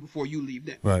leave you before you leave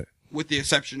them. Right. With the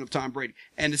exception of Tom Brady,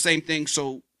 and the same thing.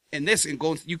 So in this and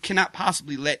going, you cannot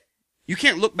possibly you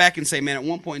can't look back and say, man, at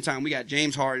one point in time we got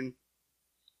James Harden,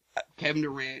 Kevin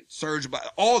Durant, Serge,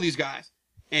 all these guys,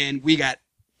 and we got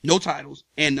no titles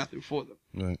and nothing for them.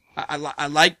 Right. I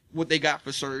like what they got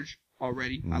for Serge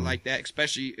already. Mm-hmm. I like that,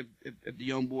 especially if the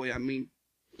young boy,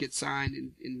 gets signed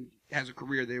and has a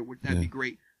career there. That'd be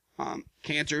great.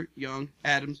 Cantor, young.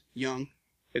 Adams, young.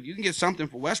 If you can get something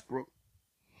for Westbrook.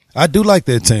 I do like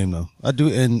their team though. I do,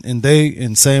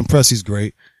 and Sam Presti's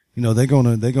great. They're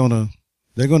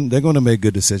gonna make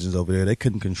good decisions over there. They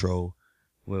couldn't control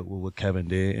what Kevin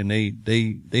did, and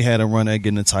they had a run at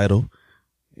getting a title,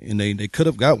 and they could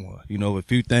have got one. If a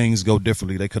few things go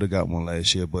differently, they could have got one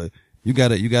last year. But you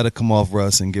gotta come off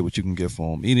Russ and get what you can get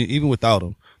for them. Even without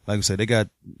him, like I said, they got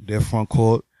their front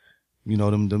court.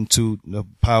 Them two, the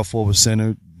power forward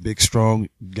center, big strong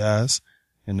guys,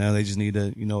 and now they just need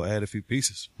to add a few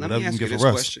pieces. Let me ask you this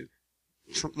question: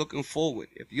 looking forward,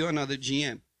 if you're another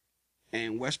GM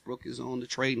and Westbrook is on the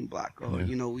trading block, or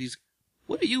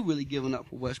what are you really giving up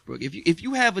for Westbrook? If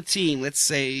you have a team, let's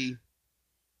say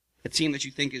a team that you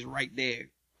think is right there,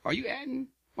 are you adding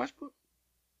Westbrook?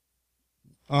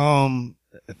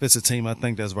 If it's a team I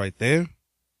think that's right there,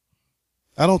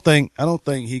 I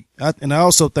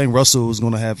also think Russell is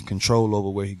going to have control over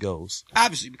where he goes.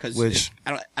 Obviously, because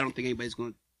I don't think anybody's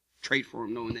going to trade for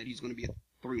him knowing that he's going to be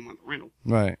a 3-month rental.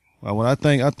 Right. Well, I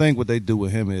think what they do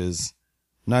with him is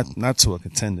not to a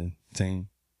contending team,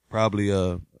 probably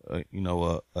a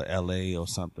LA or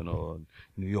something, or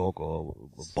New York or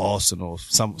Boston or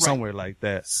somewhere like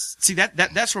that. See,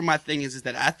 that's where my thing is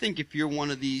that I think if you're one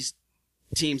of these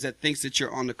teams that thinks that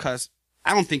you're on the cusp,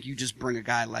 I don't think you just bring a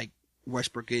guy like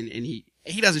Westbrook in, and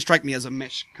he doesn't strike me as a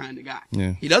mesh kind of guy.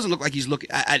 Yeah. He doesn't look like he's looking,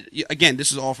 again,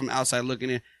 this is all from the outside looking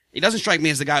in. He doesn't strike me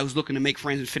as the guy who's looking to make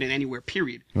friends and fit in anywhere,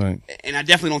 period. Right. And I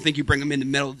definitely don't think you bring him in the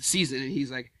middle of the season and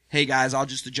he's like, hey guys, I'll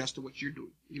just adjust to what you're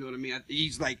doing. You know what I mean?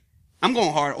 He's like, I'm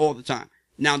going hard all the time.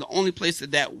 Now, the only place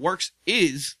that works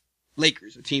is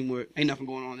Lakers, a team where ain't nothing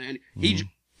going on there. And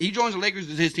he joins the Lakers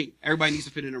as his team. Everybody needs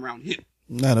to fit in around him.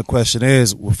 Now the question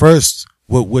is, well, first,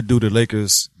 what do the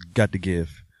Lakers got to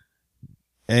give?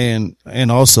 And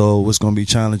also what's going to be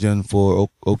challenging for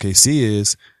OKC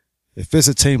is if it's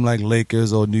a team like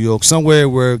Lakers or New York, somewhere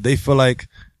where they feel like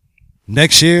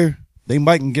next year they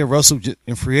might can get Russell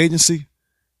in free agency,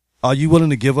 are you willing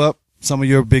to give up some of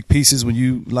your big pieces when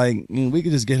you we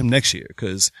could just get him next year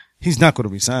because he's not going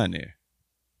to resign there?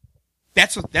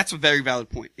 That's a very valid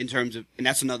point in terms of, and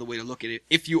that's another way to look at it.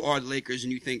 If you are the Lakers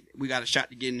and you think we got a shot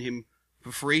to getting him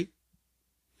for free,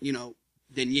 then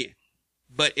yeah.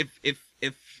 But if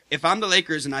I'm the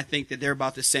Lakers and I think that they're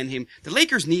about to send him, the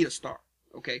Lakers need a star,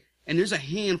 okay? And there's a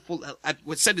handful. I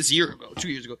said this 2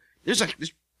 years ago. There's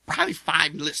probably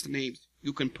 5 lists of names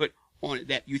you can put on it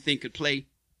that you think could play,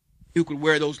 who could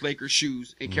wear those Lakers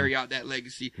shoes and carry out that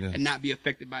legacy and not be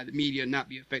affected by the media, not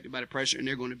be affected by the pressure, and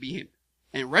they're going to be him.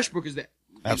 And Westbrook is that.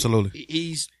 Absolutely.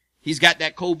 He's got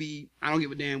that Kobe, I don't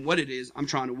give a damn what it is, I'm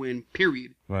trying to win,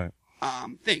 period. Right.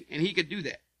 Thing. And he could do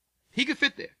that. He could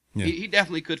fit there. Yeah. He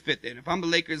definitely could fit there. And if I'm the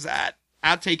Lakers,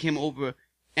 I'll take him over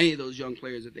any of those young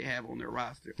players that they have on their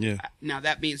roster. Yeah. Now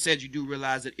that being said, you do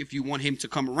realize that if you want him to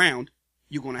come around,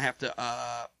 you're going to have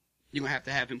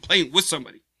to have him playing with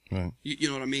somebody. Right. You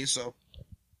know what I mean? So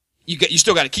you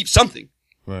still got to keep something.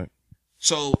 Right.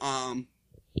 So I'm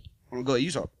gonna go ahead,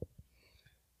 you talk.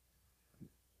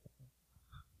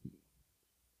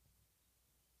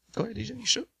 Go ahead, DJ. You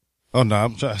sure? Oh no,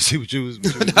 I'm trying to see what you was.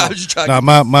 I was just trying.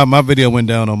 Nah, my video went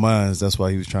down on mine. That's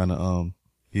why he was trying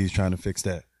to fix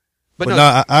that. But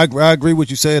no, I agree with what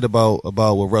you said about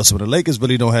with Russell. The Lakers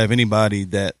really don't have anybody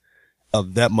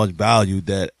of that much value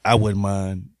that I wouldn't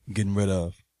mind getting rid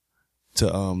of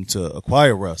to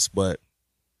acquire Russ. But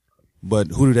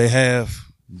who do they have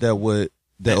that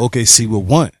OKC would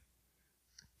want?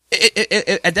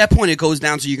 At that point, it goes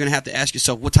down to you're going to have to ask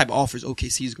yourself what type of offers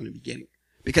OKC is going to be getting.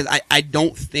 Because I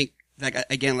don't think, like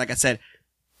I said,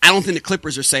 I don't think the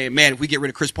Clippers are saying, man, if we get rid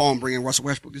of Chris Paul and bring in Russell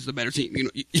Westbrook, this is a better team.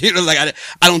 I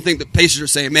don't think the Pacers are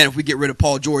saying, man, if we get rid of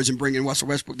Paul George and bring in Russell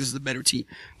Westbrook, this is a better team.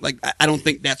 I don't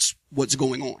think that's what's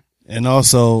going on. And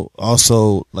also,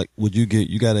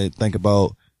 you gotta think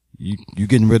about, you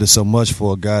getting rid of so much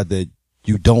for a guy that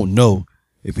you don't know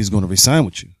if he's going to resign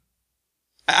with you.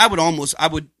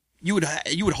 You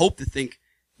would hope to think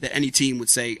that any team would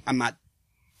say, I'm not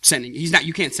sending,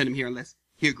 you can't send him here unless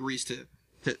he agrees to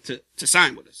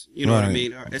sign with us. You know what I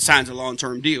mean? Or it signs a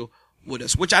long-term deal with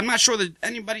us, which I'm not sure that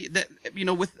anybody that,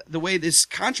 with the way this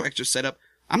contracts are set up,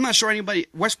 I'm not sure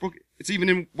it's even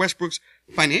in Westbrook's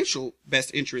financial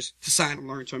best interest to sign a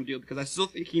long-term deal because I still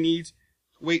think he needs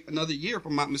to wait another year, if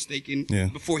I'm not mistaken,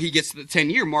 before he gets to the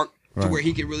 10-year mark to where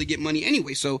he can really get money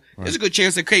anyway. So there's a good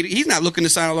chance that he's not looking to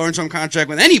sign a long-term contract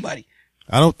with anybody.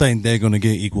 I don't think they're going to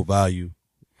get equal value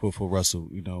for Russell,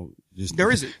 just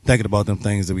there isn't. Thinking about them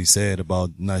things that we said about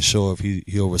not sure if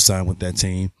he'll resign with that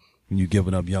team. When you're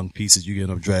giving up young pieces, you're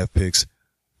giving up draft picks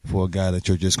for a guy that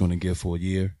you're just going to give for a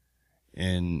year.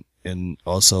 And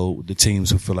also the teams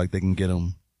who feel like they can get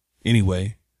him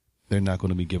anyway, they're not going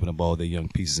to be giving up all their young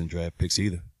pieces and draft picks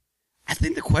either. I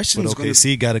think the question is going to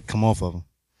OKC got to come off of him.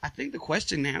 I think the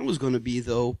question now is going to be,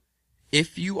 though,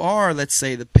 if you are, let's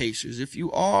say, the Pacers, if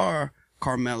you are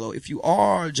Carmelo, if you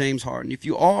are James Harden, if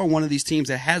you are one of these teams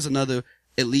that has another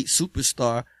elite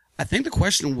superstar, I think the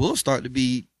question will start to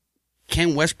be,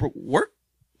 can Westbrook work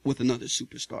with another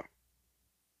superstar?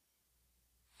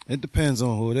 It depends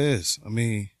on who it is. I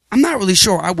mean, I'm not really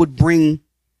sure I would bring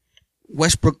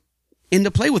Westbrook into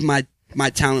play with my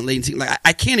talent-laden team.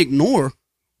 I can't ignore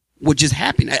what just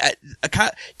happened.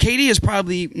 KD is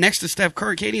probably, next to Steph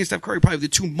Curry, KD and Steph Curry probably the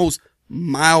two most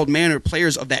mild-mannered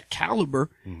players of that caliber.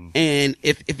 Mm-hmm. And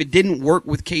if it didn't work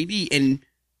with KD, and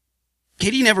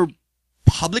KD never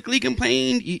publicly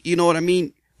complained, you know what I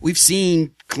mean? We've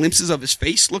seen glimpses of his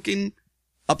face looking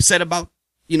upset about,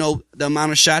 the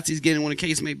amount of shots he's getting, when the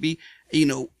case may be,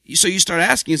 so you start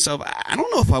asking yourself, I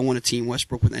don't know if I want to team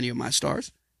Westbrook with any of my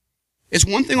stars. It's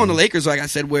one thing on the Lakers, like I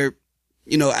said, where,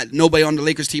 nobody on the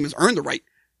Lakers team has earned the right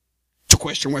to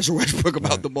question Russell Westbrook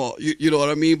about the ball. You know what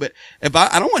I mean? But if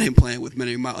I don't want him playing with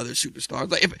many of my other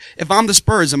superstars. Like if I'm the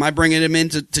Spurs, am I bringing him in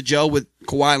to gel with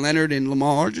Kawhi Leonard and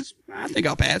Lamar Aldridge? I think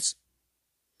I'll pass.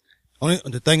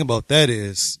 The thing about that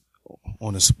is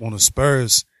on the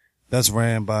Spurs, that's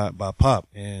ran by Pop,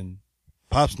 and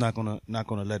Pop's not gonna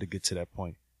let it get to that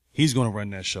point. He's gonna run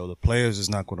that show. The players is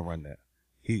not gonna run that.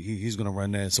 He's gonna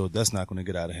run that, so that's not gonna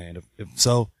get out of hand. If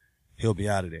so, he'll be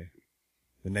out of there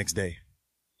the next day.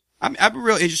 I'd be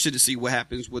real interested to see what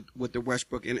happens with the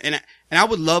Westbrook, and I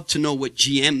would love to know what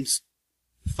GM's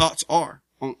thoughts are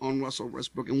on Russell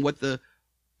Westbrook and what the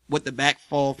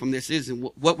backfall from this is and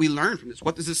what we learned from this.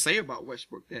 What does this say about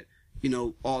Westbrook that,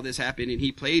 all this happened and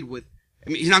he played with,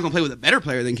 he's not going to play with a better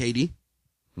player than KD.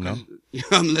 No.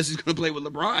 Unless he's going to play with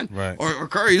LeBron right. or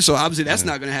Curry. So obviously that's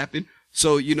not going to happen.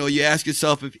 So, you ask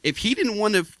yourself if he didn't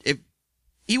want to, if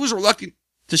he was reluctant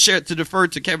to defer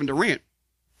to Kevin Durant,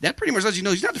 that pretty much lets you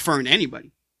know he's not deferring to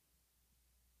anybody.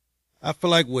 I feel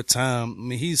like with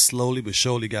time, he's slowly but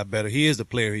surely got better. He is the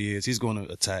player he is. He's going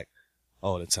to attack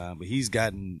all the time, but he's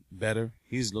gotten better.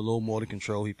 He's a little more to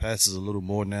control. He passes a little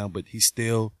more now, but he's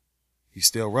still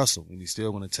Russell, and he's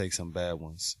still going to take some bad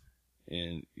ones.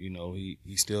 And,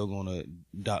 he's still going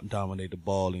to dominate the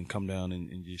ball and come down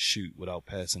and just shoot without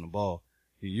passing the ball.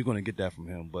 You're going to get that from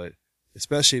him, but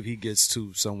especially if he gets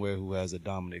to somewhere who has a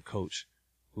dominant coach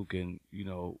who can,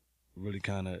 really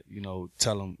kind of,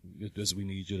 tell him this, we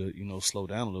need you to, slow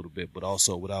down a little bit, but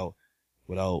also without,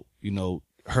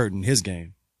 hurting his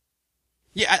game.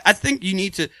 Yeah, I think you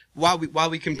need to, while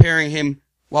we're comparing him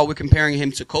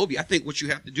to Kobe, I think what you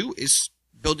have to do is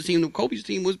build the team that Kobe's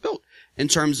team was built, in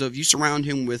terms of you surround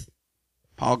him with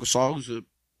Paul Gasol, who's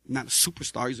not a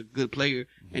superstar, he's a good player,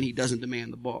 and he doesn't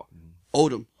demand the ball.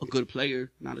 Odom, a good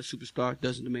player, not a superstar,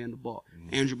 doesn't demand the ball.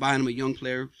 Andrew Bynum, a young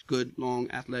player, good,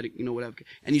 long, athletic, whatever.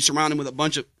 And you surround him with a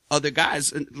bunch of other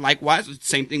guys. And likewise, the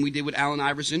same thing we did with Allen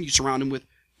Iverson. You surround him with,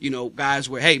 guys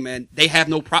where, hey man, they have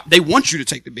no they want you to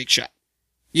take the big shot.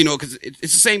 Cause it's the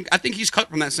same, I think he's cut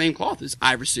from that same cloth as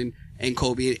Iverson and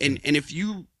Kobe. And if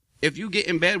you get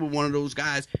in bed with one of those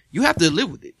guys, you have to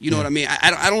live with it. You know what I mean?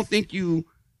 I don't think you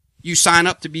sign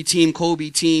up to be team Kobe,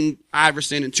 team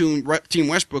Iverson, and team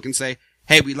Westbrook and say,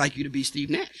 hey, we'd like you to be Steve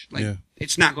Nash.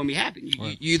 It's not going to be happening.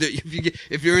 You either,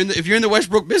 if you're in the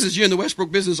Westbrook business, you're in the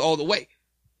Westbrook business all the way.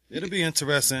 It'll be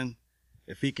interesting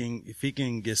if he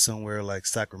can get somewhere like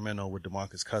Sacramento with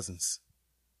DeMarcus Cousins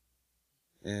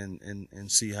and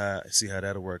see how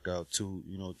that'll work out. Two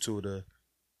of the,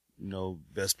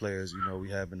 best players,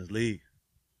 we have in the league.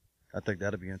 I think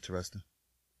that'll be interesting.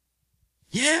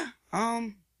 Yeah.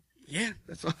 Yeah,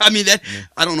 that's all. I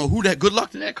don't know who that, good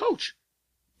luck to that coach.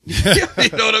 You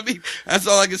know what I mean? That's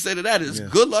all I can say to that is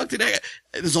good luck to that.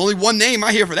 There's only one name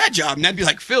I hear for that job, and that'd be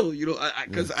like Phil,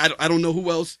 cause I don't know who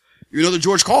else, the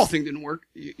George Karl thing didn't work.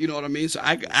 You know what I mean? So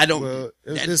I don't. Well,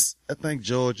 I think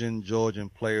Georgian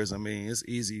players, it's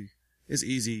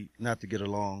easy not to get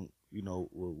along,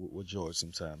 with George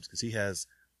sometimes, cause he has,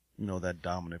 that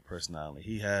dominant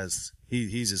personality.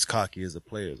 He's as cocky as the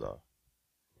players are.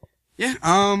 Yeah.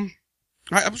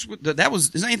 Is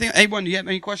there anything, anyone, do you have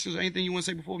any questions or anything you want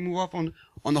to say before we move off on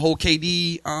the whole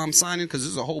KD, signing? Cause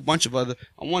there's a whole bunch of other,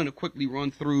 I wanted to quickly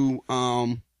run through,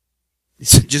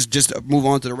 just move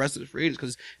on to the rest of the free agents.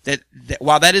 Cause that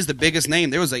while that is the biggest name,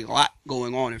 there was a lot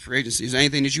going on in free agency. Is there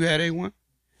anything that you had, A1?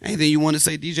 Anything you want to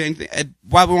say, DJ? Anything?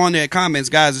 While we're on there, comments,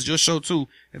 guys, it's your show too.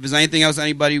 If there's anything else,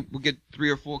 anybody, we'll get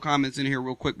 3 or 4 comments in here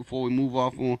real quick before we move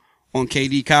off on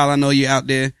KD. Kyle, I know you're out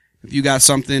there. If you got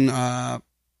something,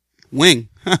 Wing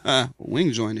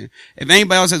join in. If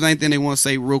anybody else has anything they want to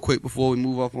say real quick before we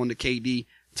move off on the KD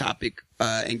topic,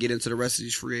 and get into the rest of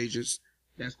these free agents,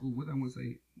 that's cool. What I want to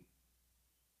say,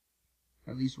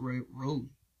 at least Rose.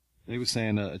 They were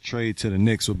saying a trade to the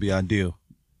Knicks would be ideal.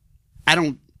 I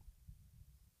don't,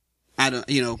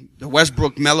 the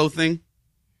Westbrook Melo thing.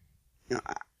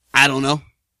 I don't know.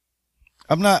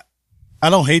 I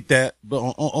don't hate that,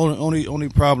 but only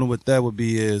problem with that would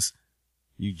be is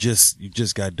you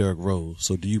just got Derrick Rose.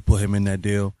 So do you put him in that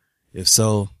deal? If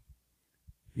so,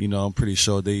 I'm pretty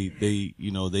sure they've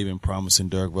been promising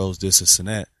Derrick Rose this and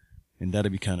that, and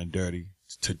that'd be kind of dirty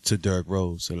to Derrick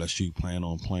Rose unless you plan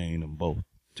on playing them both.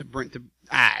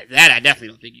 That I definitely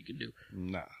don't think you can do.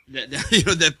 Nah.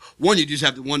 That one, you just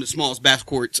have one of the smallest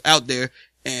backcourts out there,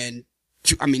 and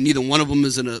two, neither one of them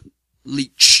is an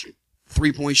elite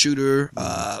 3-point shooter.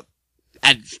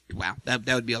 Wow, that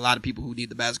would be a lot of people who need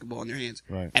the basketball in their hands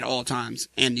at all times,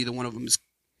 and neither one of them is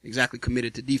exactly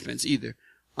committed to defense either.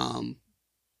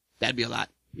 That'd be a lot.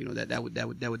 That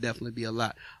would definitely be a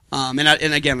lot.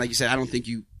 And again, like you said, I don't think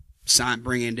you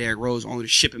bring in Derrick Rose only to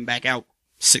ship him back out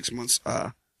 6 months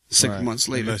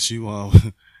later.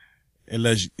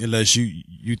 Unless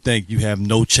you think you have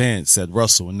no chance at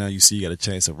Russell, and now you see you got a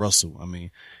chance at Russell. I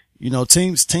mean,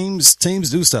 teams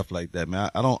do stuff like that, man.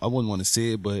 I wouldn't want to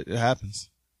see it, but it happens.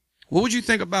 What would you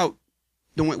think about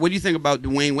what do you think about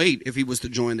Dwayne Wade if he was to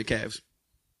join the Cavs?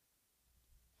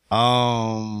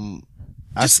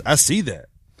 I see that.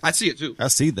 I see it too. I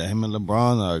see that. Him and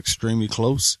LeBron are extremely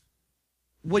close.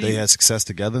 They had success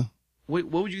together.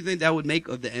 What would you think that would make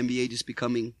of the NBA just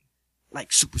becoming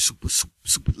like super,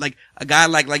 like a guy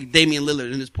like Damian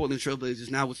Lillard and his Portland Trailblazers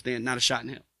now would stand not a shot in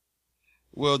hell?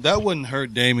 Well, that wouldn't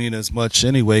hurt Damian as much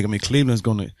anyway. I mean, Cleveland's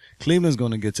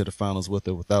gonna get to the finals with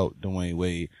or without Dwayne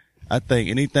Wade. I think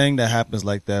anything that happens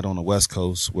like that on the West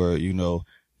Coast where,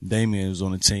 Damian was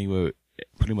on a team where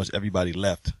pretty much everybody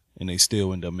left and they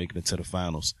still end up making it to the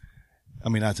finals. I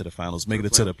mean, not to the finals, making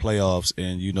it to the playoffs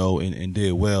and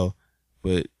did well.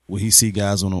 But when he see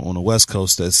guys on the West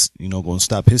Coast that's, going to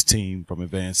stop his team from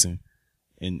advancing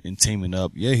and teaming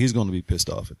up, yeah, he's going to be pissed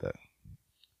off at that.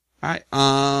 All right.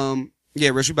 Yeah,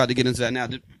 Rich, we're about to get into that now.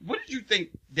 What did you think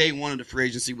day one of the free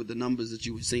agency with the numbers that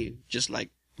you were seeing? Just like,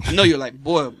 I know you're like,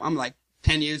 boy, I'm like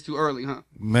 10 years too early, huh?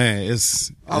 Man,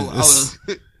 it's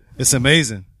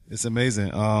amazing. It's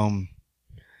amazing.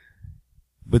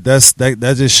 But that's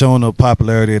just showing the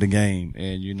popularity of the game.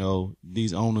 And,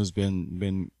 these owners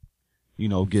been,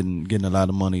 getting a lot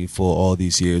of money for all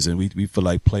these years. And we feel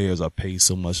like players are paid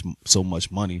so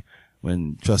much money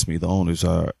when, trust me, the owners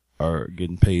are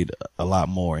getting paid a lot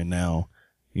more. And now,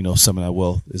 some of that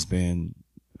wealth has been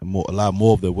a lot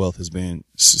more of their wealth has been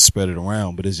spread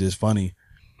around. But it's just funny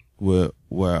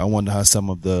where I wonder how some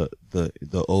of the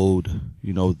old,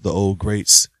 the old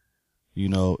greats,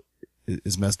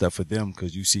 is messed up for them,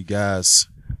 because you see guys,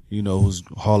 who's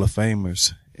Hall of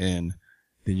Famers, and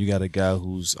then you got a guy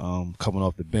who's coming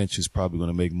off the bench who's probably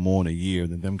going to make more in a year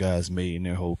than them guys made in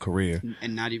their whole career.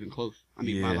 And not even close. I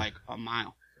mean, by like a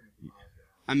mile.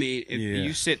 I mean, if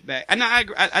you sit back, and I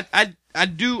agree, I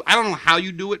don't know how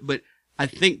you do it, but I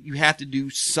think you have to do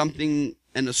something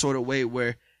in a sort of way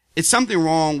where it's something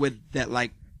wrong with that,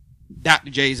 like Dr.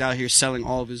 J's out here selling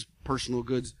all of his personal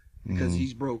goods because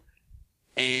he's broke.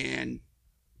 And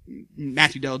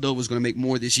Matthew Dellavedova is going to make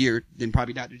more this year than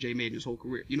probably Dr. J made in his whole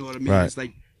career. You know what I mean? Right. It's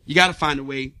like, you got to find a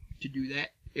way to do that.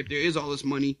 If there is all this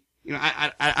money,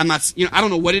 I'm not, I don't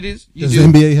know what it is. Does the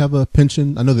NBA have a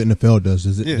pension? I know the NFL does.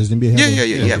 Does the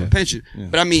NBA have a pension. Yeah.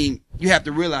 But I mean, you have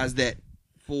to realize that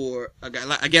for a guy,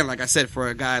 like I said, for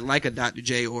a guy like a Dr.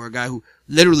 J or a guy who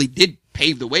literally did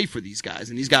pave the way for these guys,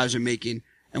 and these guys are making,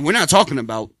 and we're not talking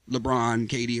about LeBron,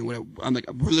 KD, and whatever.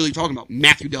 We're literally talking about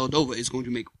Matthew Dellavedova is going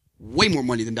to make way more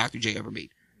money than Dr. J ever made.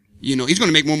 He's going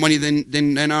to make more money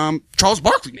than Charles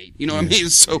Barkley made. You know what I mean?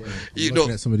 So,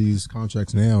 looking at some of these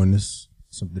contracts now, and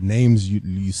the names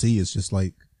you see, it's just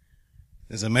like,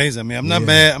 it's amazing. I mean, I'm not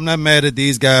mad. I'm not mad at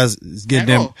these guys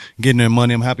getting their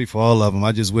money. I'm happy for all of them.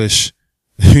 I just wish,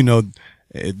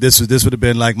 this would have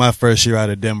been like my first year out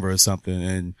of Denver or something.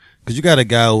 And cause you got a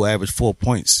guy who averaged 4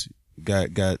 points,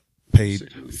 got paid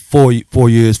 4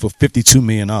 years for $52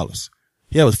 million.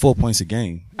 He averaged 4 points a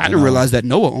game. I didn't realize that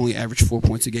Noah only averaged 4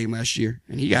 points a game last year,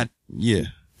 and he got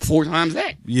 4 times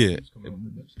that. Yeah,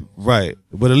 right.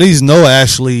 But at least Noah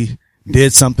actually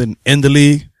did something in the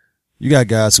league. You got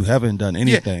guys who haven't done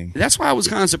anything. Yeah, that's why I was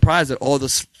kind of surprised at all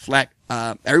this flack.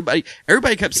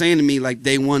 Everybody kept saying to me, like,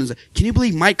 day one is like, can you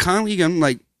believe Mike Conley? I'm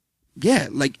like, yeah,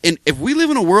 like, and if we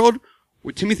live in a world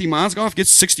where Timothy Mozgov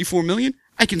gets $64 million,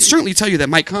 I can certainly tell you that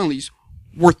Mike Conley's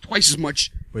worth twice as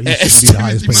much. But he should be the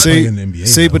highest paid player in the NBA.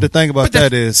 See, but the thing about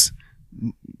that is,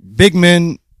 big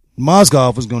men,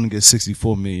 Mozgov was going to get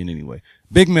 $64 million anyway.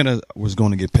 Big men was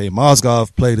going to get paid.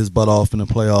 Mozgov played his butt off in the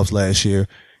playoffs last year.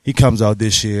 He comes out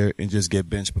this year and just get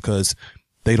benched because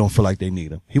they don't feel like they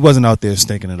need him. He wasn't out there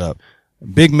stinking it up.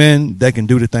 Big men that can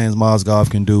do the things Mozgov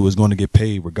can do is going to get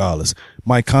paid regardless.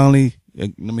 Mike Conley,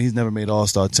 I mean, he's never made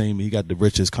All-Star team. He got the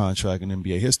richest contract in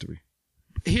NBA history.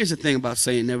 Here's the thing about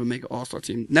saying never make an All-Star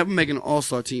team. Never making an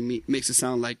All-Star team makes it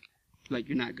sound like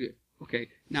you're not good. Okay.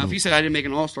 Now, if you said I didn't make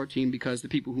an All-Star team because the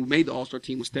people who made the All-Star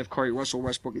team was Steph Curry, Russell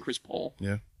Westbrook, and Chris Paul.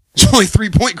 Yeah. There's only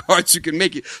 3-point guards who can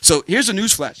make it. So here's a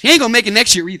newsflash. He ain't gonna make it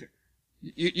next year either.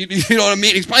 You know what I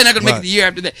mean? He's probably not gonna make it the year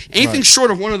after that. Anything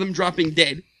short of one of them dropping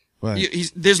dead. Right.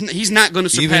 He's not gonna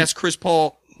surpass Chris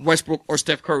Paul, Westbrook, or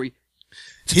Steph Curry.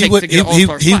 He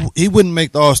wouldn't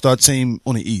make the All-Star team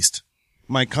on the East.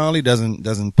 Mike Conley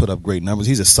doesn't put up great numbers.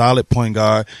 He's a solid point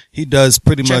guard. He does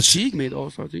pretty Jeff much. Teague made the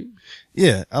All-Star team.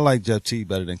 Yeah, I like Jeff Teague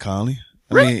better than Conley.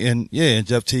 Really? And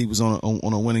Jeff Teague was on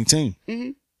a winning team.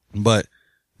 Mm-hmm.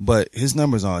 But his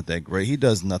numbers aren't that great. He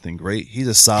does nothing great. He's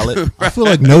a solid. I feel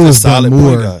like Noah's done solid point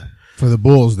more guard. for the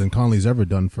Bulls than Conley's ever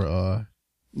done for.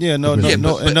 Noah but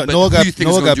Noah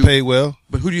got paid well.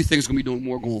 But who do you think is going to be doing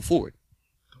more going forward?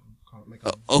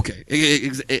 Okay,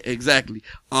 exactly.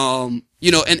 Mozgov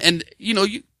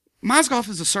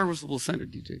is a serviceable center,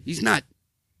 DJ. He's not.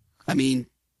 I mean,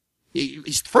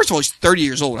 first of all, he's 30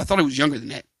 years old. I thought he was younger than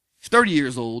that. He's 30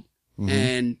 years old,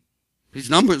 and his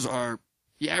numbers are.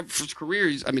 For his career,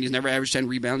 he's never averaged 10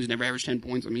 rebounds. He's never averaged 10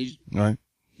 points. I mean,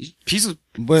 he's a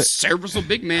serviceable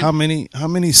big man. How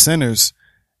many centers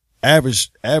average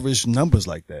numbers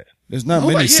like that? There's not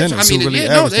many centers who really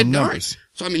average them numbers.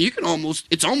 So,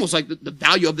 it's almost like the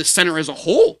value of the center as a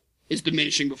whole is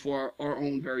diminishing before our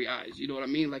own very eyes. You know what I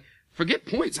mean? Like, forget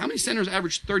points. How many centers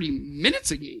average 30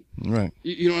 minutes a game? Right.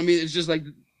 You know what I mean? It's just like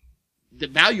the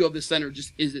value of the center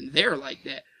just isn't there like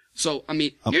that. So, go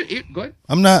ahead.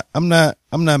 I'm not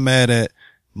mad at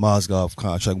Mozgov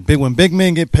contract. When big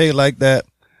men get paid like that,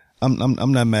 I'm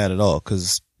not mad at all,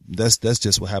 cause that's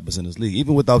just what happens in this league.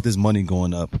 Even without this money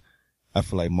going up, I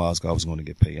feel like Mozgov is going to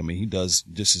get paid. I mean, he does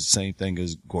just the same thing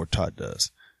as Gortat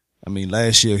does. I mean,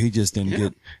 last year he just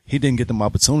didn't get them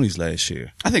opportunities last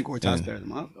year. I think Gortat's better than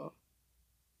Mozgov.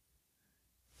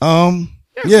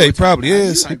 He probably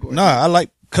is.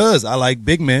 I like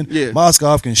big men. Yeah.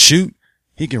 Mozgov can shoot.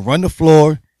 He can run the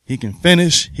floor. He can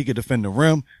finish. He can defend the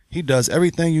rim. He does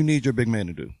everything you need your big man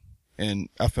to do. And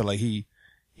I feel like he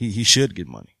should get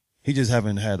money. He just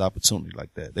haven't had opportunity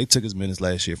like that. They took his minutes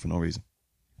last year for no reason.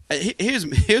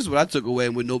 Here's what I took away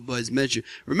and what nobody's mentioned.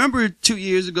 Remember 2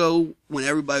 years ago when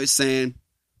everybody was saying,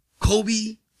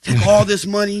 Kobe, take all this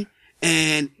money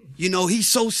and, he's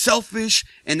so selfish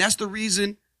and that's the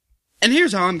reason. And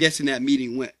here's how I'm guessing that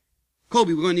meeting went.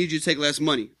 Kobe, we're going to need you to take less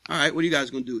money. All right, what are you guys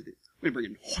going to do with it? We're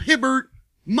bringing Hibbert,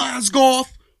 Mozgov,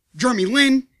 Jeremy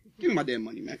Lin. Give me my damn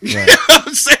money, man. Right. You know what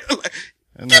I'm saying?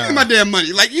 Give me my damn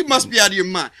money. Like, you must be out of your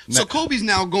mind. So Kobe's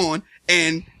now gone,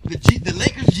 and the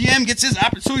Lakers GM gets his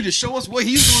opportunity to show us what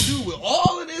he's going to do with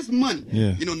all of this money.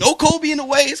 Yeah. No Kobe in the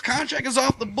way. His contract is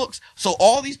off the books. So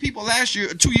all these people last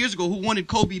year, 2 years ago, who wanted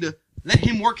Kobe to let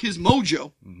him work his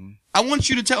mojo, I want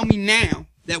you to tell me now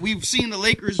that we've seen the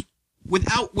Lakers with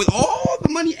all the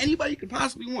money anybody could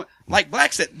possibly want. Like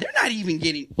Black said, they're not even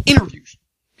getting interviews.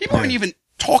 People aren't even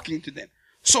talking to them.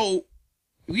 So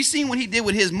we seen what he did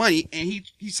with his money, and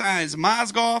he signs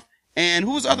Mozgov and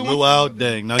who's the other one? Luau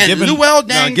Deng. Now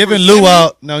giving Luau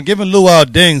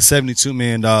Deng $72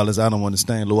 million. I don't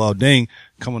understand Luau Deng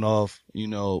coming off.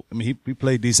 He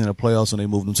played decent in the playoffs when they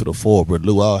moved him to the 4, but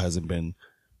Luau hasn't been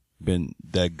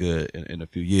that good in a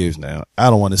few years now. I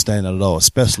don't understand that at all,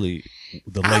 especially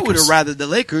the Lakers. I would have rather the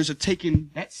Lakers have taken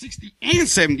that 60 and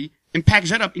 70 and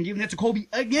packaged that up and given that to Kobe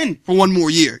again for one more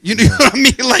year. You know what I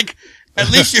mean? Like, at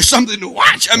least there's something to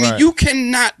watch. I mean, you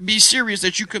cannot be serious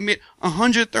that you commit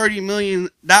 $130 million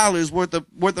worth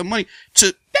of money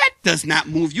to, that does not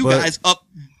move you guys up.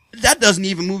 That doesn't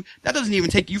even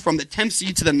take you from the 10th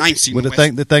seed to the 9th seed. But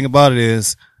the thing about it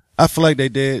is, I feel like they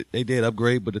did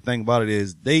upgrade, but the thing about it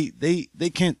is they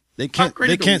can't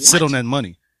sit on that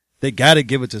money. They gotta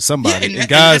give it to somebody. And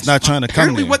guys not trying to come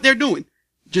apparently there. What they're doing.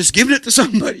 Just giving it to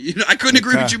somebody. I couldn't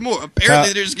agree with you more.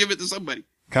 Apparently they're just giving it to somebody.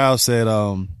 Kyle said,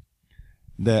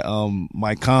 that,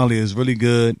 Mike Conley is really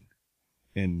good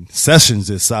and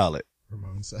Sessions is solid.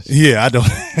 Ramon Sessions. Yeah, I don't.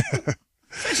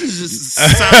 Sessions is a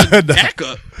solid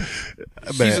backup.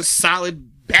 He's a solid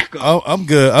backup. I'm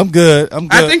good. I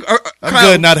think, I'm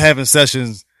Kyle, good not having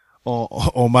Sessions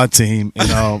on my team. And,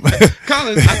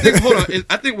 Colin,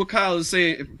 I think what Kyle is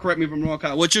saying, correct me if I'm wrong,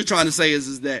 Kyle, what you're trying to say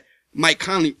is that Mike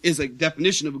Conley is a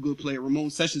definition of a good player. Ramon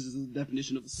Sessions is a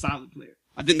definition of a solid player.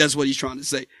 I think that's what he's trying to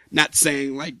say. Not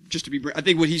saying like just to be, I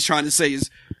think what he's trying to say is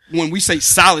when we say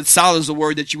solid is a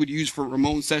word that you would use for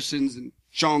Ramon Sessions and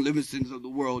Sean Livingston's of the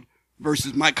world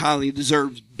versus Mike Conley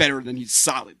deserves better than he's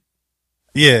solid.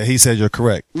 Yeah, he said you're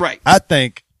correct. Right. I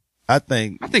think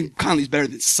Conley's better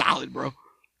than solid, bro.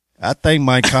 I think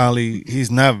Mike Conley,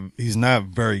 he's not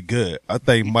very good. I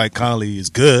think Mike Conley is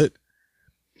good.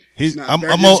 I'm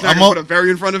put a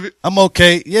very in front of it. I'm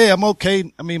okay. Yeah, I'm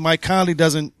okay. I mean, Mike Conley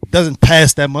doesn't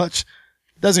pass that much.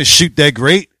 Doesn't shoot that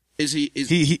great. He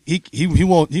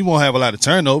won't have a lot of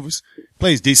turnovers.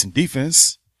 Plays decent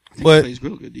defense. But he plays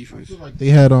real good defense. Like they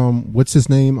had, what's his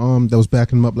name? That was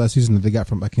backing him up last season that they got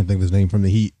from, I can't think of his name, from the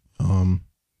Heat. The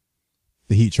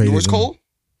Heat traded Norris him. Cole?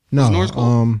 No, Norris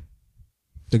Cole?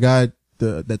 the guy,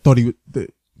 that thought he would,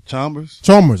 Chalmers.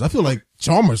 I feel like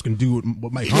Chalmers can do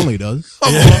what Mike Conley does.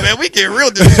 Come on, man. We get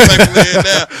real disrespectful here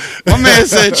now. My man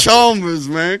said Chalmers,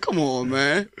 man. Come on,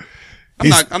 man.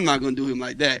 I'm not going to do him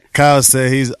like that. Kyle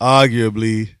said he's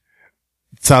arguably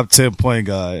top 10 point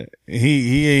guard.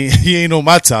 He ain't on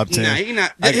my top 10. Nah, he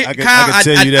not. I Kyle, can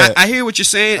tell you that. I hear what you're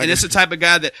saying, and it's the type of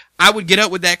guy that I would get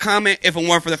up with that comment if it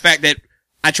weren't for the fact that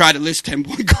I tried to list 10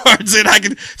 point guards, and I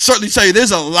can certainly tell you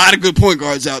there's a lot of good point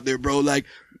guards out there, bro. Like,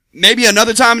 maybe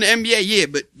another time in the NBA, yeah,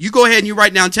 but you go ahead and you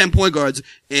write down 10 point guards,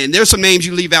 and there's some names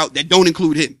you leave out that don't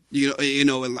include him. You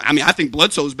know, I mean, I think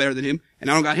Bledsoe's better than him,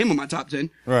 and I don't got him on my top 10.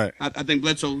 Right. I think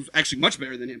Bledsoe's actually much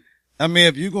better than him. I mean,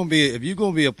 if you're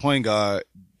gonna be a point guard,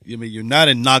 I mean, you're not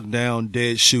a knockdown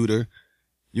dead shooter.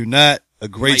 You're not a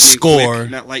great scorer. Quick,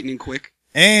 not lightning quick.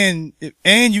 And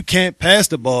you can't pass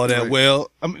the ball that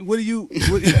well. I mean,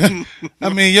 I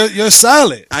mean, you're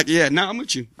solid. I'm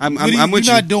with you. I'm with you. You're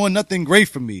not doing nothing great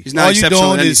for me. He's not all exceptional you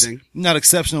doing at is anything. not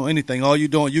exceptional at anything. All you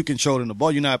doing, you controlling the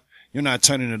ball. You're not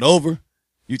turning it over.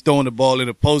 You throwing the ball in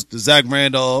the post to Zach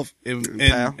Randolph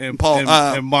and Paul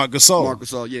and Marc Gasol. Marc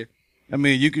Gasol, yeah. I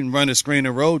mean, you can run a screen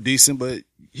and roll decent, but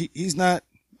he's not.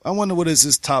 I wonder what is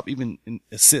his top even in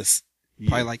assists.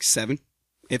 Probably like 7,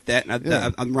 if that.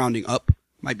 I'm rounding up.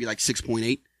 Might be like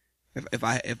 6.8. If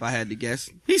I had to guess,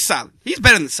 he's solid. He's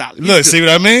better than solid. Look, see what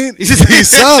I mean? He's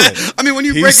solid. I mean, when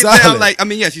you break it down, like, I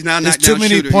mean, yes, he's not a knockdown too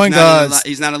many shooter. Point guards.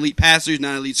 He's not an elite passer. He's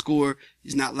not an elite scorer.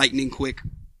 He's not lightning quick.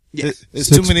 Yes, it's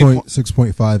too many.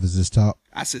 6.5 is his top.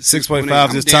 I said 6.5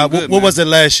 is his top. What was it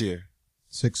last year?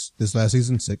 6. This last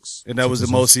season, 6. And that was the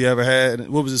most he ever had.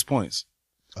 What was his points?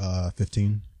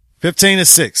 15. 15 is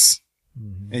 6.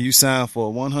 Mm-hmm. And you signed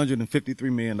for $153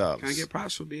 million. Can I get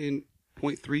props for being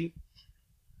 0.3?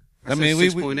 I mean,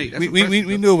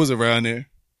 we knew it was around there.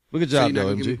 But good job,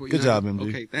 though, MG. Good job, MG.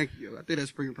 Okay, thank you. I think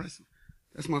that's pretty impressive.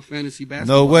 That's my fantasy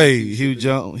basketball. No way. Hugh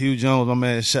Jones, my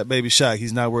man, Baby Shaq,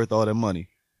 he's not worth all that money.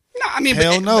 No, I mean,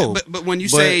 hell no. But when you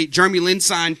say Jeremy Lin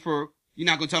signed for, you're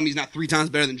not going to tell me he's not 3 times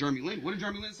better than Jeremy Lin. What did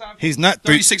Jeremy Lin sign for? He's not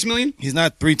 $36 million? He's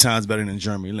not 3 times better than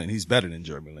Jeremy Lin. He's better than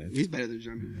Jeremy Lin. He's better than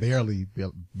Jeremy Lin. Barely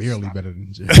better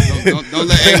than Jeremy. Don't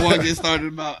let anyone get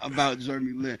started about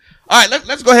Jeremy Lin. All right,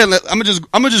 let's go ahead. I'm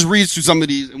gonna just read through some of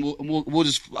these, and we'll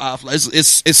just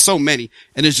it's so many,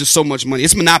 and it's just so much money.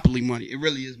 It's monopoly money. It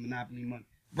really is monopoly money.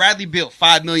 Bradley Beal,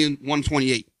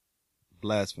 $5,128,000.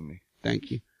 Blasphemy.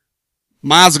 Thank you.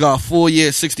 Mozgov, 4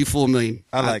 years, $64 million.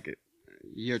 I like it.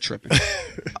 You're tripping.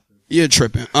 You're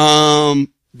tripping.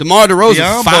 DeMar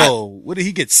DeRozan. What did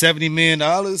he get? $70 million?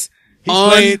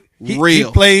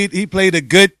 He played a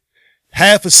good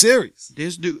half a series.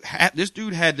 This dude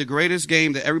had the greatest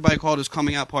game that everybody called his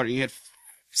coming out party. He had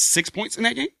 6 points in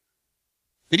that game.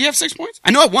 Did he have 6 points?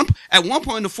 I know at one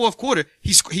point in the fourth quarter,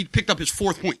 he picked up his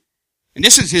 4th point. And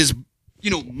this is his,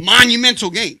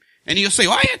 monumental game. And he'll say,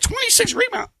 I had 26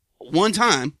 rebounds one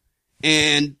time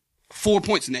and 4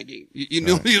 points in that game. You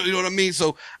know what I mean?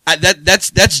 So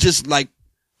that's just like,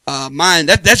 mine.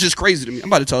 That's just crazy to me. I'm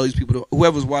about to tell these people,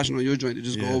 whoever's watching on your joint, to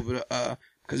just go over the,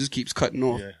 cause this keeps cutting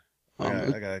off. Yeah.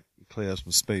 I gotta clear up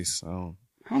some space. I don't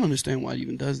understand why it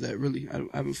even does that, really. I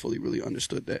haven't fully really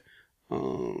understood that.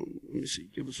 Let me see.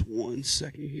 Give us 1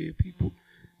 second here, people.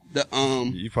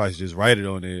 You probably should just write it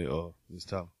on there or just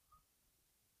tell.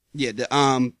 Yeah,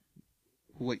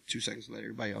 wait 2 seconds later,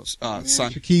 everybody else.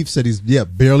 Son. Shaquille said he's,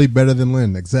 barely better than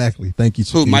Lin. Exactly. Thank you,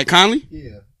 Shaquille. Who, Mike Conley?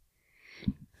 Yeah.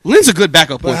 Lin's a good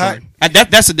backup point guard.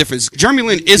 That's the difference. Jeremy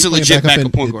Lin is a legit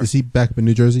backup point guard. Is he back up in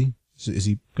New Jersey? Is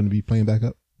he going to be playing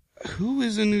backup? Who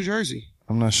is in New Jersey?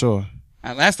 I'm not sure.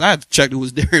 Last I checked, it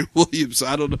was Darren Williams. So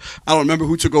I don't remember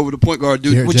who took over the point guard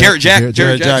dude. Jarrett Jack.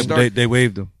 They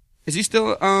waived him. Is he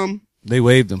still, They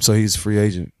waived him, so he's a free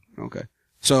agent. Okay.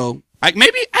 So, I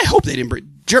hope they didn't bring,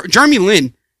 Jeremy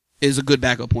Lin is a good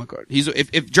backup point guard.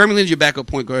 If Jeremy Lin is your backup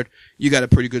point guard, you got a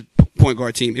pretty good point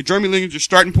guard team. If Jeremy Lin is your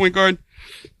starting point guard,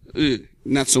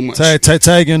 not so much.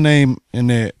 Tag your name in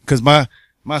there, cause my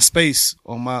space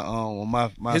on my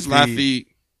his live feed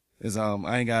is,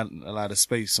 I ain't got a lot of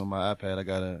space on my iPad. I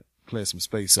gotta clear some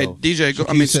space. So hey, DJ,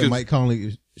 Shaquille said Mike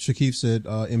Conley. Shaquille said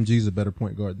MG's a better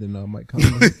point guard than Mike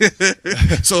Conley.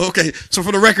 So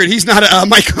for the record, he's not a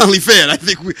Mike Conley fan. I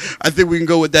think we can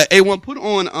go with that. A1, put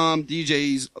on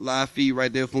DJ's live feed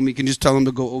right there for me. Can you just tell him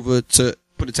to go over to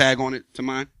put a tag on it to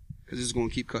mine, because it's going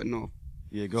to keep cutting off.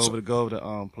 Yeah, go over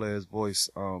to Player's Voice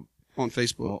on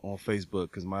Facebook. On Facebook,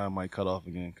 because mine might cut off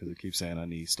again because it keeps saying I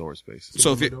need storage space.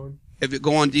 So if you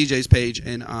go on DJ's page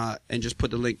and just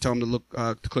put the link, tell him to look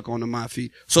to click on the my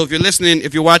feed. So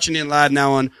if you're watching it live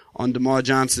now on DeMar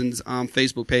Johnson's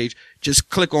Facebook page, just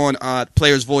click on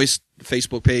Player's Voice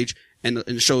Facebook page and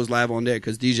the show is live on there,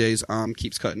 because DJ's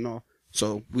keeps cutting off.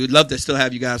 So we'd love to still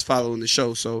have you guys following the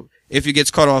show. So if it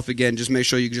gets cut off again, just make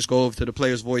sure you just go over to the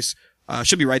Player's Voice.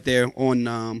 Should be right there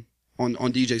on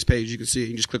DJ's page. You can see it. You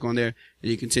can just click on there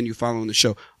and you continue following the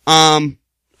show.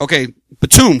 Okay.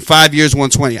 Batum, 5 years,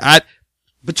 120.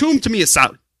 Batum to me is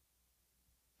solid.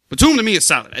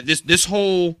 This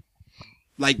whole,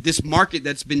 like, this market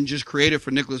that's been just created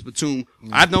for Nicholas Batum.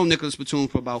 I've known Nicholas Batum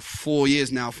for about 4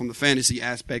 years now from the fantasy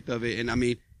aspect of it. And I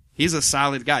mean, he's a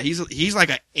solid guy. He's like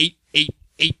a 8.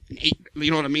 You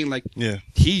know what I mean? Like, yeah,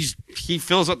 he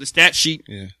fills up the stat sheet.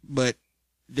 Yeah. But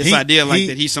this idea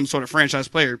that he's some sort of franchise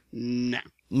player,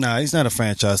 nah, he's not a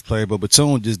franchise player, but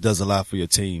Batum just does a lot for your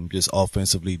team, just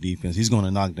offensively, defense. He's going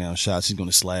to knock down shots. He's going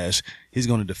to slash. He's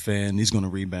going to defend. He's going to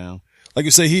rebound. Like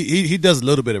you say, he does a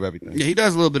little bit of everything. Yeah, he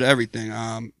does a little bit of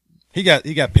everything. He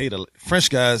got paid French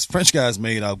guys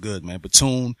made out good, man.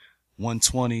 Batum,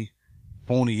 120,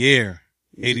 Fournier,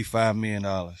 $85 million.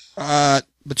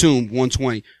 Batum,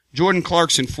 120. Jordan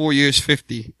Clarkson, 4 years,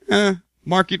 50.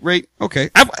 Market rate. Okay.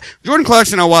 Jordan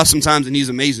Clarkson I watch sometimes and he's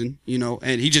amazing, you know,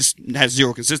 and he just has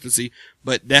zero consistency,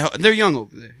 but they're young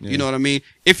over there. Yeah. You know what I mean?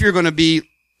 If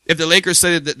the Lakers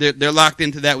said that they're locked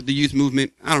into that with the youth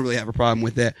movement, I don't really have a problem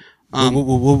with that.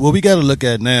 What we got to look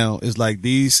at now is like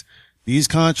these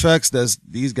contracts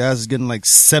these guys is getting like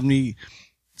 $70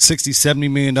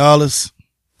 million.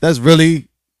 That's really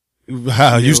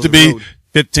how it used to be.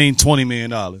 $15-20 million.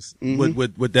 Mm-hmm.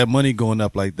 With that money going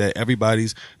up like that,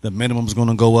 the minimum's going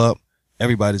to go up.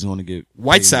 Everybody's going to get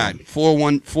Whiteside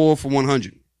 4 for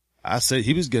 100. I said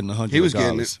he was getting $100. He was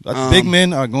getting it. Big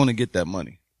men are going to get that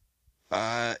money.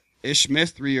 Ish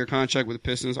Smith, 3-year contract with the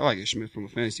Pistons. I like Ish Smith from a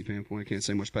fantasy standpoint. Can't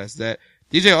say much past that.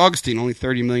 DJ Augustine, only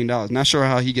 $30 million. Not sure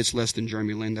how he gets less than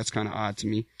Jeremy Lin. That's kind of odd to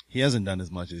me. He hasn't done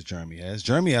as much as Jeremy has.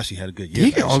 Jeremy actually had a good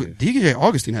year last year. DJ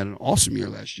Augustine had an awesome year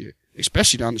last year,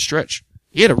 especially down the stretch.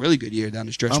 He had a really good year down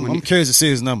the stretch. I'm curious to see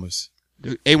his numbers.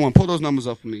 A1, pull those numbers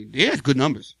up for me. He had good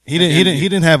numbers. He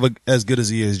didn't have as good as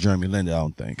he is Jeremy Lin, I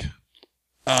don't think.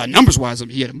 Numbers wise,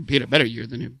 he had a better year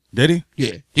than him. Did he?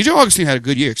 Yeah. DJ Augustine had a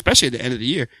good year, especially at the end of the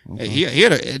year. Okay. He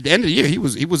had at the end of the year, he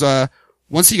was,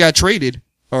 once he got traded,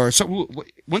 or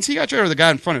the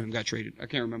guy in front of him got traded. I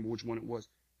can't remember which one it was,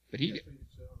 but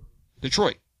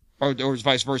Detroit, or it was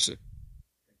vice versa.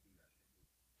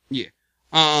 Yeah.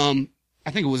 I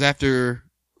think it was after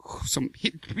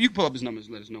you can pull up his numbers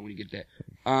and let us know when you get that.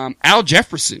 Al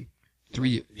Jefferson,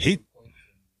 3 years.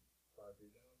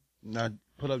 Now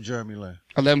put up Jeremy Lin.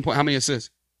 11 point, how many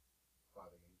assists?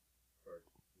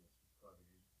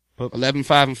 11,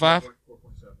 5, and 5?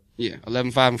 Yeah,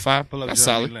 11, 5, and 5. Pull up That's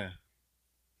Jeremy solid.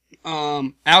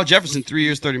 Lin. Al Jefferson, 3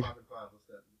 years, 30.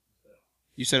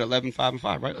 You said 11, 5, and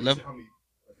 5, right? 11.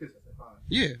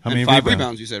 Yeah. How many 5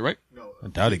 rebounds you said, right? I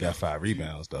doubt he got 5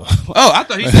 rebounds though. Oh, I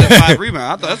thought he said 5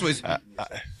 rebounds. I thought that's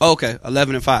what okay.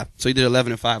 11 and 5. So he did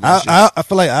 11 and 5. I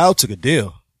feel like Al took a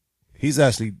deal. He's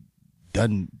actually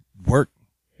done work.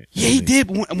 Yeah, he did.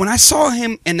 When I saw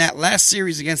him in that last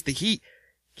series against the Heat,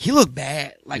 he looked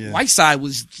bad. Like Whiteside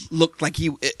looked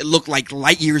like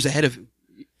light years ahead of him.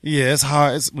 Yeah, it's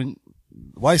hard. It's when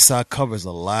Whiteside covers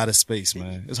a lot of space,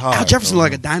 man. It's hard. Al Jefferson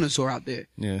looked like a dinosaur out there.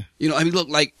 Yeah. You know, I mean, look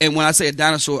like, and when I say a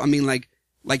dinosaur, I mean like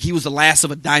he was the last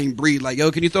of a dying breed. Like,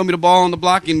 yo, can you throw me the ball on the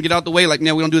block and get out the way? Like,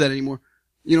 no, we don't do that anymore.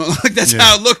 You know, like that's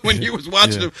how it looked when you was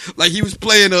watching him. Like he was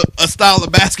playing a style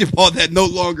of basketball that no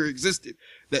longer existed.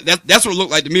 That's what it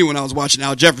looked like to me when I was watching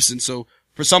Al Jefferson. So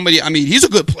for somebody, I mean, he's a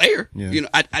good player. Yeah. You know,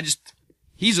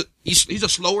 he's a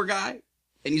slower guy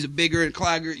and he's a bigger and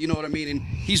clogger, you know what I mean? And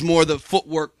he's more the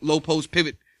footwork, low post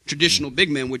pivot, traditional big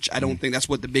men, which I don't think that's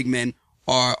what the big men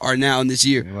are now in this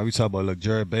year. Yeah, while we talk about, look,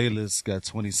 Jared Bayless got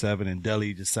 27 and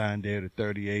Delhi just signed there to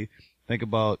 38. Think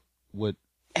about what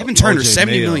Evan Turner,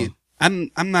 $70 million.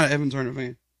 I'm not an Evan Turner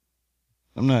fan.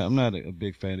 I'm not a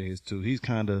big fan of his too. He's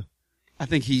kind of. I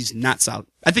think he's not solid.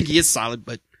 I think he is solid,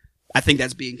 but I think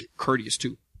that's being courteous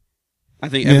too. I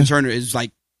think Evan Turner is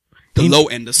like the low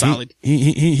end of solid.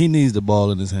 He needs the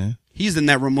ball in his hand. He's in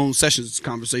that Ramon Sessions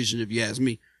conversation, if you ask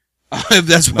me. If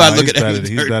that's what I look at Evan Turner.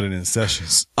 He's better than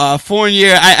Sessions.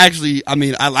 Fournier, I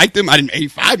liked him. I didn't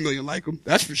 85 million like him.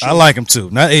 That's for sure. I like him too.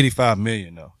 Not 85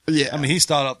 million though. Yeah. I mean, he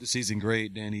started off the season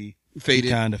great, then he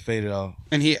kind of faded off.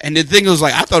 And the thing was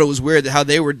like, I thought it was weird that how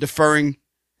they were deferring.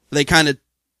 They kind of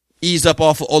eased up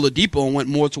off of Oladipo and went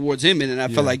more towards him, and I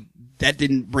felt like that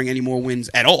didn't bring any more wins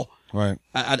at all. Right.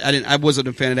 I wasn't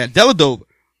a fan of that. Dellavedova,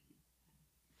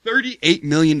 $38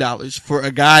 million for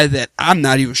a guy that I'm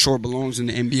not even sure belongs in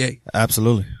the NBA.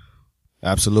 Absolutely.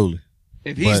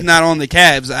 If he's not on the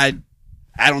Cavs,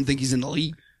 I don't think he's in the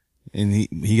league. And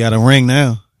he got a ring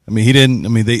now. I mean, he didn't. I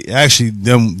mean, they actually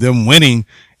them winning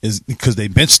is because they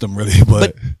benched him really,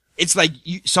 but it's like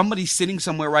somebody's sitting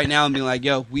somewhere right now and being like,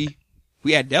 yo, we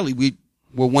at Delhi,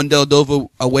 we're one Dellavedova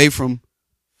away from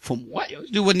what? Yo,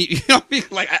 this dude wouldn't, you know what I mean?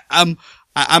 Like,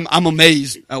 I'm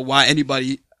amazed at why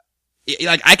anybody,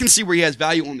 like, I can see where he has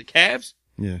value on the Cavs.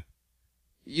 Yeah.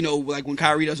 You know, like when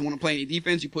Kyrie doesn't want to play any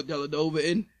defense, you put Dellavedova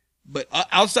in. But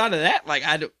outside of that, like,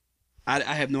 I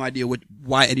have no idea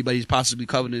why anybody's possibly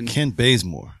coveting. Ken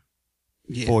Bazemore.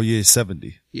 Yeah. 4 years,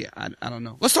 70. Yeah, I don't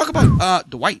know. Let's talk about,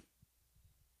 Dwight.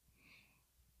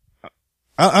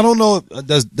 I don't know.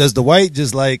 Does Dwight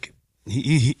just like,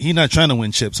 he not trying to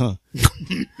win chips, huh?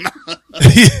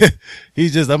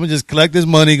 He's just, I'm gonna just collect this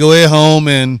money, go at home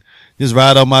and just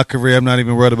ride out my career. I'm not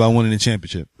even worried about winning the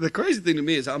championship. The crazy thing to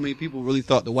me is how many people really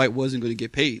thought Dwight wasn't going to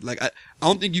get paid. Like, I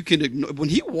don't think you can ignore, when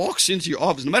he walks into your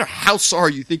office, no matter how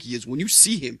sorry you think he is, when you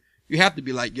see him, you have to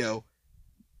be like, yo,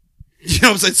 you know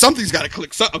what I'm saying? Something's got to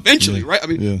click eventually, right? I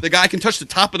mean, the guy can touch the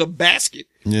top of the basket.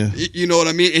 Yeah. You know what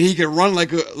I mean? And he can run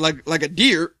like a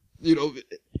deer, you know.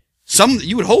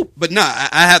 You would hope, but nah,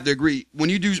 I have to agree. When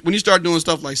you start doing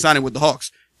stuff like signing with the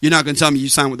Hawks, you're not going to tell me you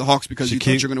signed with the Hawks because you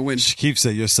think you're going to win. Shaquille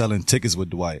said you're selling tickets with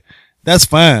Dwight. That's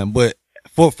fine, but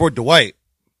for Dwight,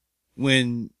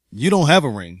 when you don't have a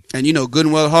ring. And you know, good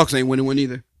and well, the Hawks ain't winning one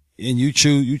either. And you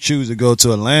choose to go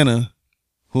to Atlanta,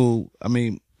 who, I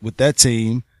mean, with that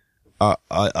team, are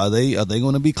they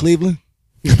going to be Cleveland?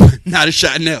 Not a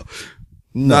shot in hell.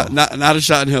 No. Not a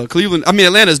shot in hell. Cleveland, I mean,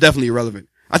 Atlanta is definitely irrelevant.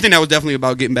 I think that was definitely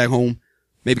about getting back home,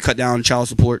 maybe cut down on child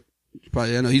support.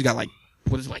 Probably, I know he's got like,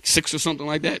 what is it, like 6 or something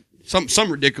like that?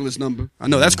 Some ridiculous number. I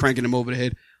know that's cranking him over the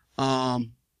head.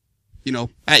 You know,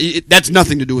 that's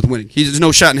nothing to do with winning. There's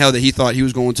no shot in hell that he thought he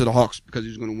was going to the Hawks because he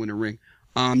was going to win a ring.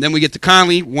 Then we get to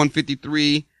Conley,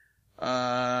 153.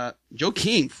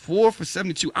 Joakim, 4 for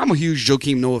 72. I'm a huge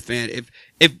Joakim Noah fan.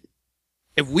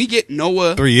 If we get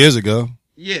Noah 3 years ago,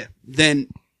 yeah, then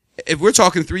if we're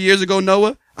talking 3 years ago,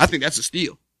 Noah, I think that's a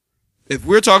steal. If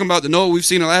we're talking about the Noah we've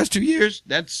seen the last 2 years,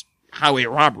 that's highway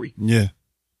robbery. Yeah.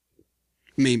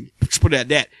 I mean, let's put it at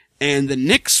that. And the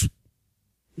Knicks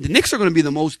are going to be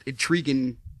the most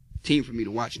intriguing team for me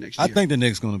to watch next year. I think the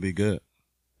Knicks going to be good.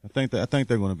 I think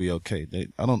they're going to be okay.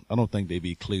 I don't think they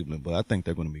beat Cleveland, but I think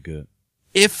they're going to be good.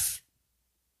 If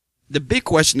the big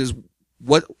question is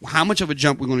how much of a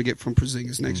jump we're going to get from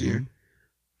Porzingis next year?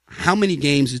 How many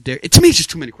games is there? To me, it's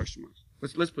just too many question marks.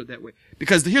 Let's put it that way.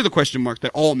 Because here are the question marks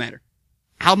that all matter.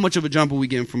 How much of a jump are we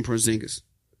getting from Porzingis?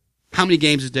 How many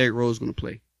games is Derrick Rose going to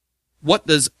play? What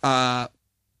does Noah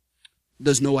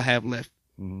have left?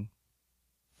 Mm-hmm.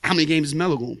 How many games is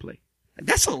Melo going to play?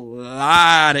 That's a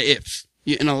lot of ifs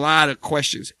and a lot of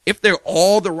questions. If they're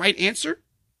all the right answer,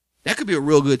 that could be a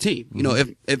real good team. You know,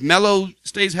 if Melo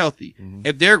stays healthy,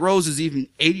 if Derrick Rose is even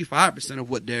 85%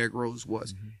 of what Derrick Rose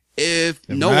was, if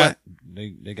Noah,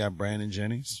 they got Brandon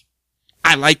Jennings.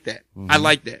 I like that. I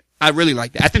like that. I really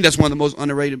like that. I think that's one of the most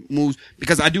underrated moves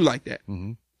because I do like that.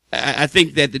 I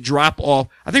think that the drop off,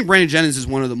 I think Brandon Jennings is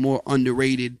one of the more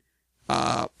underrated,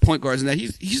 point guards in that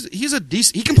he's a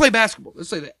decent, he can play basketball. Let's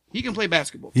say that. He can play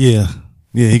basketball. Yeah.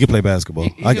 Yeah, he can play basketball. He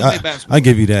can play basketball. I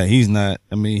give you that. He's not,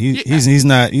 I mean, he's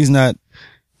not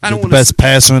the best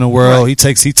passer in the world. Right.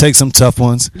 He takes some tough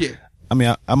ones. Yeah. I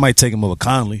mean, I might take him over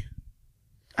Conley.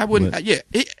 I wouldn't,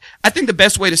 I think the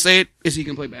best way to say it is he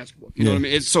can play basketball. You know what I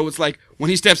mean? So it's like when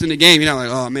he steps in the game, you're not like,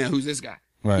 oh man, who's this guy?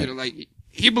 Right. You know, like,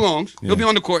 he belongs. He'll be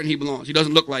on the court and he belongs. He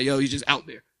doesn't look like, he's just out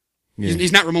there. Yeah.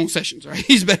 He's not Ramon Sessions, right?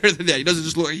 He's better than that. He doesn't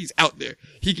just look like he's out there.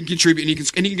 He can contribute and he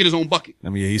can get his own bucket. I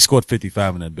mean, he scored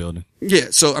 55 in that building. Yeah.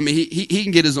 So, I mean, he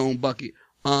can get his own bucket.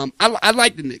 I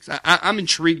like the Knicks. I'm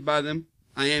intrigued by them.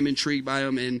 I am intrigued by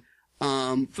them. And,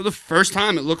 for the first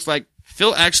time, it looks like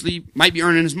Phil actually might be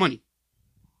earning his money.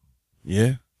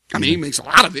 Yeah. I mean, he makes a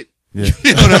lot of it. Yeah.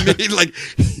 You know what I mean? Like,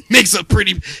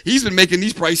 he's been making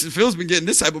these prices. Phil's been getting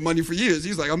this type of money for years.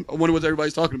 He's like, I wonder what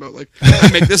everybody's talking about. Like, I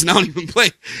make this and I don't even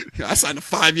play. I signed a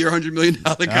 5-year, $100 million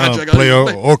contract. I don't play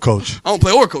or coach. I don't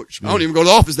play or coach. I don't even go to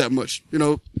the office that much, you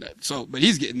know? So, but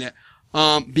he's getting that.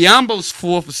 Biombo's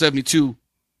 4 for 72.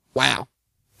 Wow.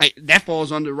 Like, that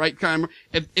falls under right camera.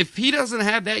 If he doesn't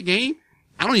have that game,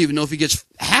 I don't even know if he gets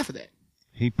half of that.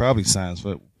 He probably signs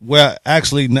for it. Well,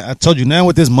 actually, I told you now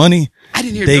with this money, I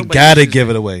didn't hear they gotta give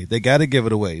it away. They gotta give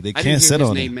it away. They can't sit on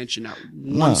it. I didn't hear his name mentioned out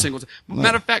one single time.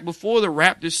 Matter of fact, before the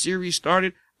Raptors series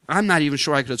started, I'm not even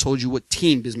sure I could have told you what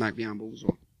team Bismack Biyombo was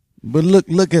on. But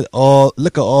look at all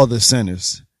the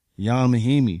centers. Jan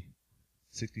Mahimi,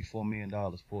 $64 million,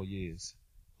 4 years.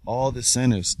 All the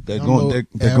centers, they're going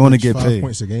to get 5 paid.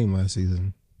 points a game last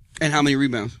season. And how many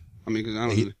rebounds? I mean, cause I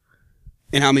don't know.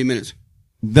 And how many minutes?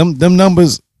 Them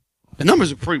numbers. The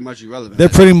numbers are pretty much irrelevant. They're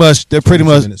pretty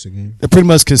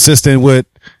much consistent with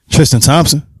Tristan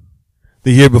Thompson.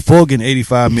 The year before, getting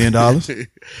 $85 million.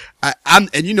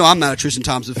 I'm not a Tristan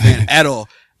Thompson fan at all.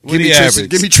 Give me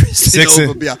Tristan Six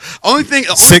over Biyombo. Only thing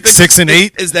 6 and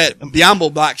 8 is that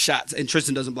Biyombo blocks shots and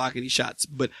Tristan doesn't block any shots.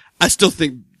 But I still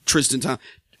think Tristan Thompson.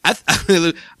 I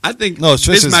think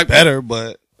Tristan's better,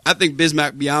 but I think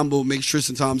Bismack Biyombo makes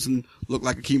Tristan Thompson look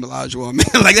like Akeem Olajuwon,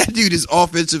 man. Like that dude is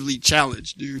offensively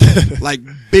challenged, dude. Like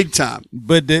big time.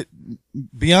 But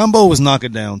Biyombo was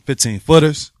knocking down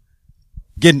 15-footers,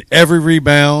 getting every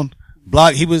rebound.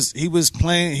 Block. He was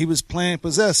playing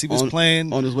possess. He was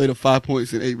playing on his way to 5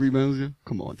 points and 8 rebounds. Yeah?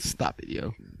 Come on, stop it,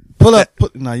 yo.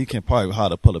 You can't probably how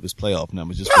to pull up his playoff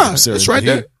numbers. It's right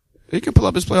there. He can pull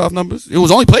up his playoff numbers. It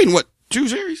was only played in 2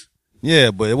 series?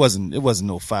 Yeah, but it wasn't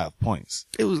no 5 points.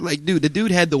 It was like, dude, the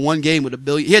dude had the one game with $1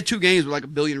 billion. He had 2 games with like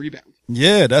 $1 billion rebounds.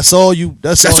 Yeah, that's all you need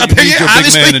your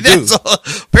big man to do.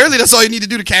 Apparently that's all you need to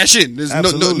do to cash in. There's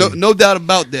no doubt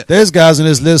about that. There's guys in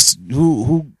this list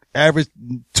who average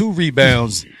 2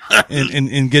 rebounds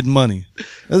and getting money.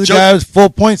 There's a guy with 4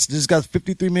 points, just got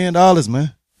 $53 million,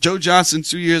 man. Joe Johnson,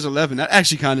 2 years, 11. That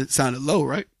actually kind of sounded low,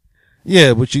 right?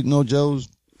 Yeah, but Joe's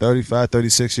 35,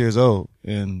 36 years old.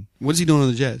 And what is he doing on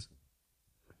the Jazz?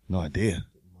 No idea.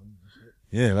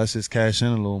 Yeah, let's just cash in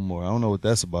a little more. I don't know what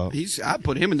that's about. I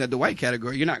put him in the Dwight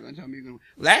category. You're not going to tell me you're going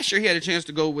to. Last year he had a chance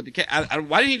to go with the Cavs.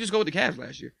 Why didn't he just go with the Cavs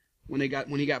last year when he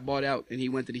got bought out and he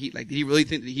went to the Heat? Like, did he really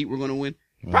think the Heat were going to win?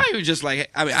 Right. Probably was just like,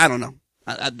 I don't know.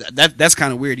 That's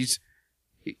kind of weird. He's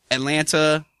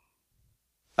Atlanta,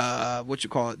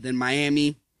 then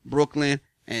Miami, Brooklyn,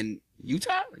 and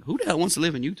Utah. Like, who the hell wants to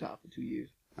live in Utah for 2 years?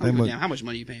 I don't know how much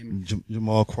money you paying me.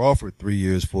 Jamal Crawford, 3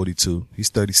 years, 42. He's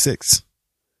 36.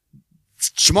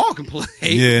 Jamal can play.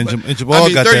 Yeah, and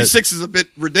Jamal got 36 is a bit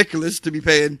ridiculous to be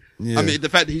paying. Yeah. I mean, the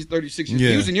fact that he's 36,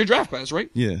 he was in your draft class, right?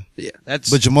 Yeah. Yeah,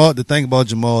 but Jamal, the thing about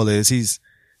Jamal is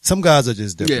some guys are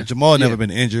just different. Yeah. Jamal never been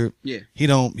injured. Yeah. He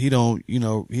don't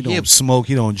smoke.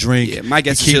 He don't drink. Yeah, my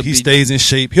guess is he stays in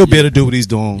shape. He'll be able to do what he's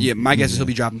doing. Yeah, my guess is he'll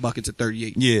be dropping buckets at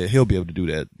 38. Yeah, he'll be able to do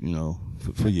that,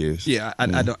 for years. Yeah,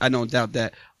 I don't doubt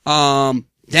that.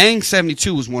 Dang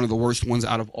 72 was one of the worst ones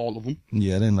out of all of them.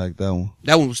 Yeah, I didn't like that one.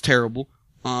 That one was terrible.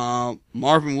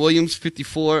 Marvin Williams,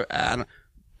 54.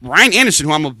 Ryan Anderson,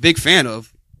 who I'm a big fan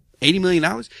of, $80 million.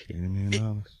 $80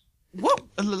 million.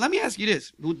 Let me ask you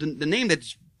this. The name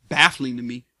that's baffling to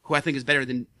me, who I think is better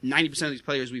than 90% of these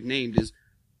players we've named is,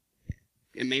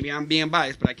 and maybe I'm being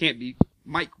biased, but I can't be,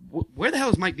 Mike, where the hell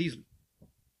is Mike Beasley?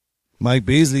 Mike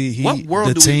Beasley, what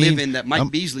world do we live in that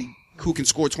Mike Beasley, who can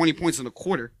score 20 points in a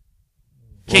quarter,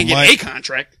 can't get a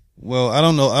contract? Well, I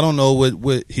don't know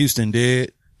what Houston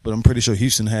did, but I'm pretty sure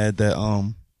Houston had that,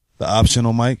 the option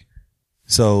on Mike.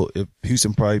 So if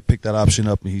Houston probably picked that option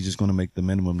up and he's just going to make the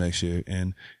minimum next year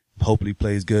and hopefully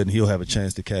plays good and he'll have a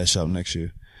chance to cash out next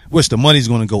year, which the money's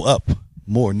going to go up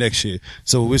more next year.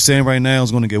 So what we're saying right now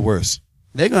is going to get worse.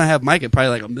 They're going to have Mike at probably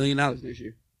like $1 million next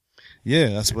year. Yeah,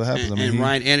 that's what happens. And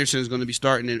Ryan Anderson is going to be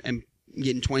starting and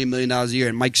getting $20 million a year,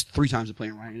 and Mike's 3 times the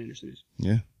player Ryan Anderson is.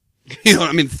 Yeah. You know what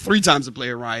I mean? 3 times the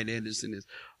player Ryan Anderson is.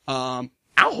 Al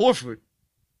Horford.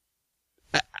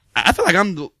 I feel like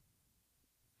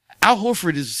Al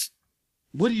Horford is,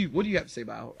 what do you have to say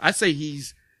about Al Horford? I say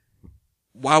he's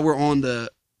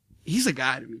a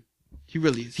guy to me. He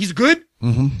really is. He's good.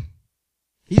 Mm-hmm.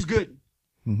 He's good.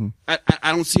 Mm-hmm.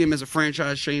 I don't see him as a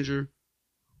franchise changer,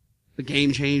 a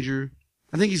game changer.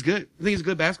 I think he's good. I think he's a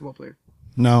good basketball player.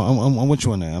 No, I'm with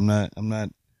you on that. I'm not.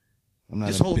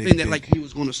 This whole thing that like he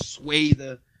was going to sway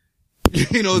the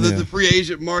free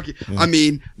agent market. Yeah. I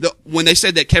mean, when they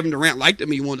said that Kevin Durant liked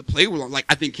him, he wanted to play with him. Like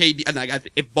I think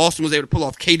if Boston was able to pull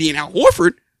off KD and Al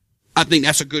Horford, I think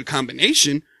that's a good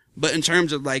combination. But in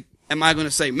terms of like, am I going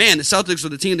to say, man, the Celtics are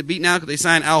the team to beat now because they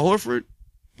signed Al Horford?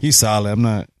 He's solid. I'm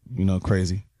not,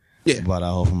 crazy. Yeah. About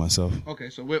Al Horford myself. Okay,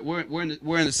 so we're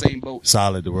in the same boat.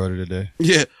 Solid, the word of the day.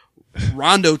 Yeah.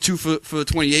 Rondo 2 for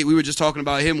 28. We were just talking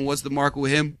about him and what's the market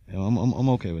with him. Yeah, I'm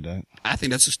okay with that. I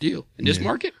think that's a steal in this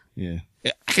market. Yeah.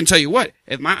 I can tell you what,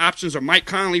 if my options are Mike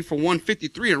Conley for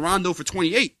 153 and Rondo for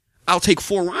 28, I'll take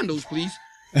 4 Rondos, please.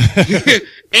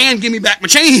 And give me back my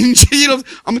change. I'm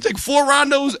gonna take 4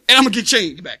 Rondos and I'm gonna get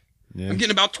change back. Yeah. I'm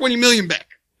getting about 20 million back.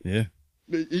 Yeah.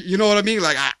 You know what I mean?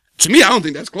 Like, to me, I don't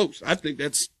think that's close. I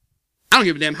don't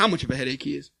give a damn how much of a headache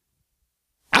he is.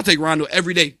 I'll take Rondo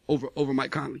every day over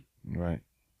Mike Conley. Right.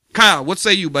 Kyle, what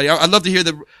say you, buddy? I'd love to hear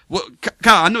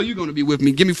Kyle, I know you're going to be with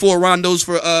me. Give me 4 Rondos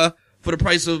for the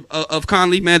price of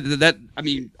Conley, man. I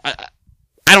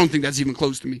don't think that's even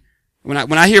close to me. When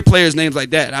I hear players' names like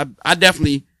that, I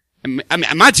definitely,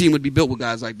 my team would be built with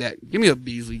guys like that. Give me a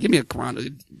Beasley. Give me a Rondo.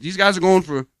 These guys are going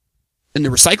for, in the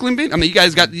recycling bin? I mean, you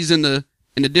guys got these in the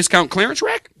discount clearance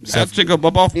rack? I have to take up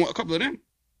off a couple of them.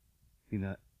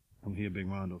 I'm here, big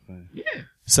Rondo fan. Yeah.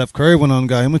 Steph Curry went on and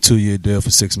got him a 2-year deal for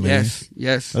 $6 million.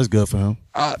 Yes. That's good for him.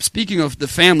 Speaking of the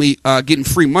family getting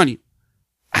free money,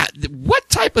 what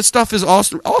type of stuff is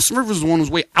Austin? Austin Rivers is the one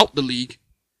who's way out the league.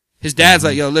 His dad's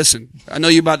like, yo, listen, I know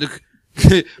you about to.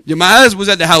 My husband was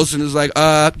at the house and was like,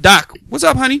 Doc, what's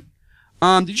up, honey?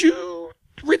 Did you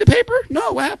read the paper?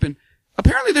 No, what happened?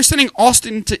 Apparently they're sending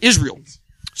Austin to Israel.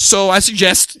 So I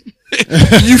suggest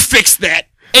you fix that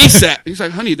ASAP. He's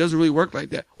like, honey, it doesn't really work like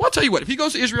that. Well, I'll tell you what, if he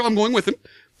goes to Israel, I'm going with him.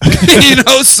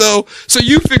 So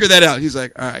you figure that out. He's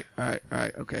like, all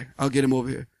right, okay. I'll get him over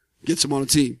here. Gets him on the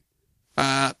team.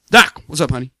 Doc, what's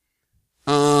up, honey?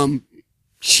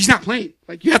 She's not playing.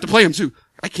 Like, you have to play him too.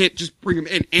 I can't just bring him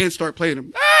in and start playing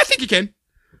him. I think you can.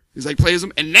 He's like, plays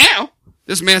him. And now,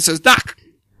 this man says, Doc,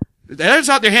 they're just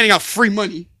out there handing out free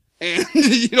money. And,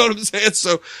 you know what I'm saying?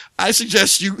 So, I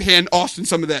suggest you hand Austin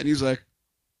some of that. And he's like,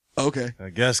 okay. I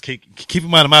guess keep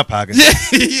him out of my pocket. Yeah,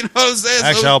 you know what I'm saying?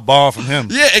 Actually, I'll borrow from him.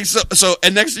 Yeah,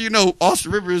 and next thing you know,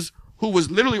 Austin Rivers, who was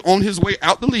literally on his way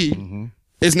out the league,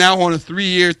 is now on a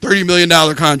 3-year, $30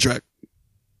 million contract.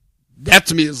 That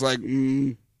to me is like,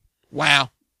 wow.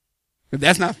 If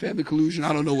that's not family collusion,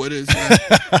 I don't know what is.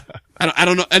 I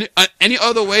don't know any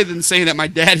other way than saying that my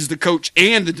dad is the coach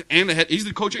and the head. He's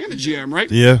the coach and the GM, right?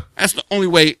 Yeah. That's the only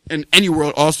way in any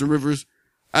world. Austin Rivers.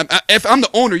 If I'm the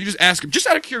owner, you just ask him, just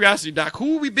out of curiosity, Doc,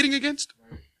 who are we bidding against?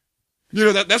 You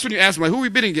know, that's when you ask him, like, who are we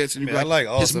bidding against? And I like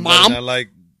Austin, his mom. I like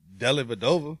Deli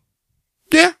Vadova.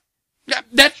 Yeah,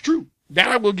 that's true. That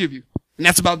I will give you. And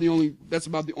that's about the only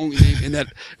name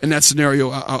in that scenario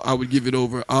I would give it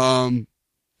over.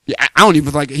 Yeah, I don't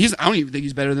even think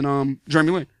he's better than,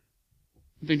 Jeremy Lin.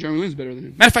 I think Jeremy Lin's better than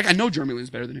him. Matter of fact, I know Jeremy Lin's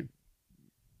better than him.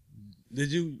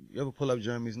 Did you ever pull up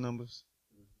Jeremy's numbers?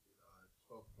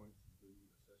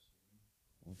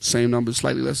 Same numbers,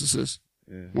 slightly less assists.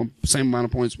 Yeah. Same amount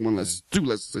of points, two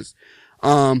less assists.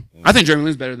 I think Jeremy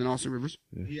Lin's better than Austin Rivers.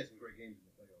 Yeah. He had some great games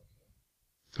in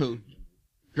the playoffs. Who?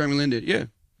 Jeremy Lin did, yeah.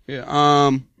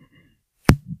 Yeah.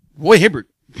 Roy Hibbert,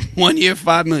 1 year,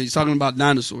 $5 million. He's talking about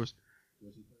dinosaurs.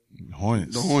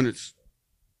 Hornets. The Hornets.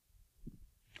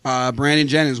 Brandon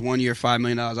Jennings, 1 year, $5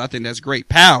 million. I think that's great.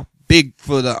 Powell, big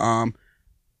for the,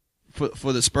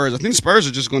 for the Spurs. I think the Spurs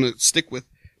are just going to stick with,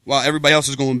 while everybody else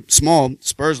is going small,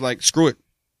 Spurs like, screw it.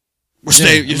 We're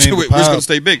just going to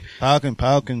stay big.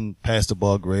 Powell can pass the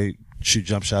ball great, shoot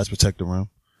jump shots, protect the rim.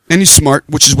 And he's smart,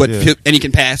 which is and he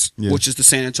can pass, Yeah. which is the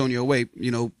San Antonio way. You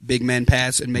know, big men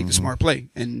pass and make the smart play.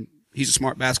 And he's a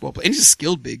smart basketball player. And he's a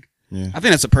skilled big. Yeah. I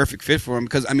think that's a perfect fit for him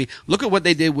because, I mean, look at what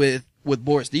they did with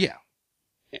Boris Diaw.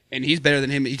 And he's better than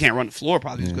him. He can't run the floor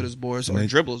probably as good as Boris or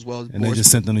dribble as well as And Boris. they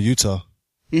just sent them to Utah.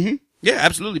 Mm-hmm. Yeah,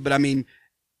 absolutely. But I mean,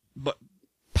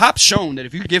 Pop's shown that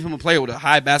if you give him a player with a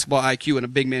high basketball IQ and a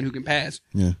big man who can pass,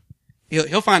 Yeah.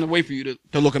 he'll find a way for you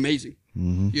to look amazing.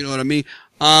 Mm-hmm. You know what I mean?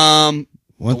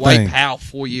 One White thing. Powell,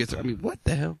 4 years. I mean, what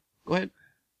the hell? Go ahead.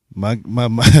 My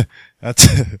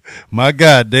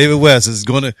guy, David West is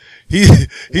gonna, he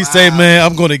say, man,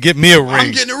 I'm gonna get me a ring.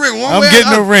 I'm getting a ring. I'm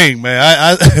getting a ring,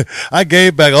 man. I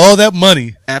gave back all that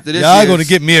money. After this, y'all gonna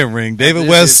get me a ring. David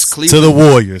West to the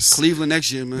Warriors. Cleveland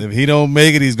next year, man. If he don't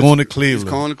make it, he's going to He's Cleveland.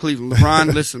 calling to Cleveland.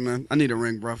 LeBron, listen, man. I need a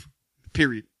ring, bro.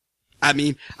 Period. I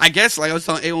mean, I guess, like I was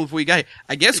telling A1 before you got here,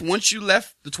 I guess once you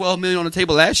left the $12 million on the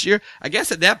table last year, I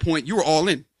guess at that point you were all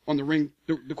in on the ring,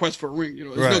 the quest for a ring. You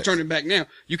know, there's no turning back now.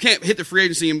 You can't hit the free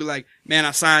agency and be like, man,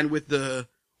 I signed with the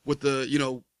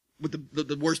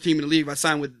worst team in the league. I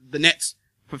signed with the Nets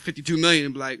for $52 million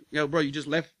and be like, yo, bro, you just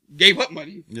gave up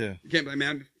money. Yeah. You can't be like,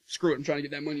 man, screw it. I'm trying to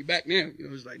get that money back now. You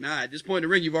know, it's like, nah, at this point in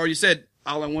the ring, you've already said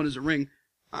all I want is a ring.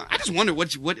 I just wonder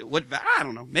what, I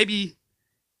don't know. Maybe,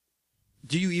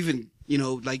 do you even, you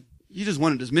know, like, you just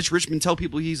wonder, does Mitch Richmond tell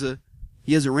people he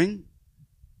has a ring?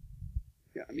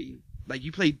 Yeah, I mean, like,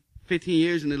 you played 15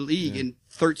 years in the league and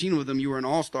 13 of them you were an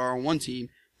all-star on one team,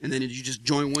 and then you just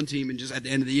join one team and just at the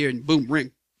end of the year and boom,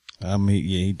 ring. I mean,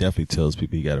 yeah, he definitely tells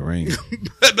people he got a ring.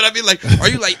 but I mean, like, are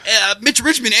you like, Mitch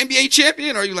Richmond, NBA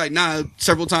champion? Or are you like, nah,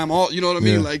 several time all, you know what I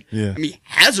mean? Yeah, Like, yeah. I mean,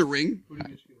 has a ring.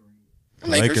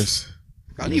 Lakers.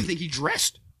 I don't even think he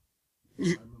dressed.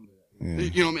 You know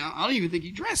what I mean? I don't even think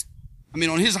he dressed. I mean,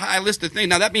 on his high list of things.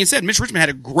 Now, that being said, Mitch Richmond had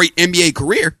a great NBA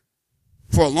career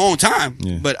for a long time.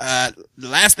 Yeah. But, the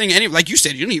last thing, like you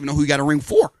said, you don't even know who he got a ring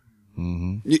for.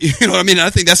 Mm-hmm. You know what I mean? I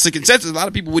think that's the consensus. A lot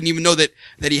of people wouldn't even know that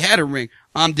he had a ring.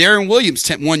 Darren Williams,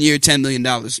 1 year, $10 million.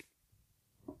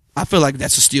 I feel like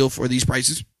that's a steal for these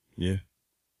prices. Yeah.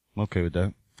 I'm okay with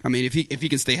that. I mean, if he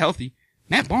can stay healthy.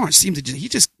 Matt Barnes seems to he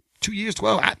just 2 years,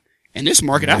 12. In this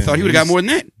market, I thought he would have got more than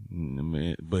that.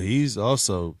 Man, but he's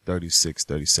also 36,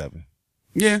 37.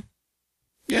 Yeah.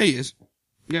 Yeah, he is.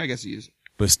 Yeah, I guess he is.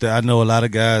 But still, I know a lot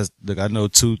of guys. Look, I know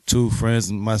two friends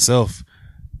and myself,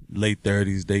 late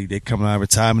 30s. They coming out of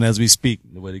retirement as we speak.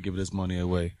 The way they give this money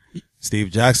away.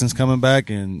 Steve Jackson's coming back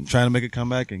and trying to make a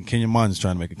comeback, and Kenyon Martin's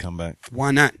trying to make a comeback.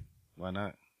 Why not? Why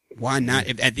not? Why not?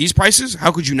 If, at these prices,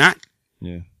 how could you not?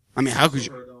 Yeah. I mean, how could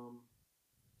you? I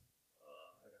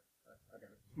got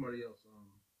somebody else.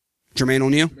 Jermaine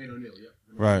O'Neal? Jermaine O'Neal, yeah.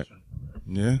 Right.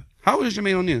 Yeah. How old is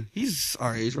Jermaine O'Neal? He's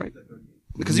our age, right?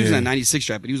 Because he was in a 96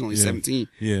 draft, but he was only Yeah. 17.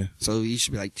 Yeah. So he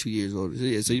should be like 2 years older.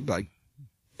 Yeah, so he'd be like,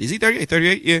 is he 38?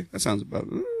 38? Yeah, that sounds about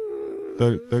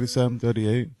 37,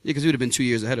 38. Yeah, because he would have been 2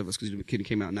 years ahead of us because the kid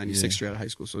came out in 96 straight out of high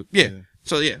school. So yeah. Yeah.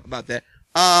 So yeah, about that.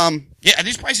 Yeah, at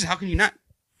these prices, how can you not?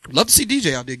 Love to see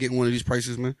DJ out there getting one of these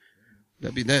prices, man.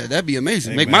 That'd be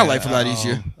amazing. Hey, Make man, my life a lot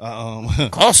easier. Call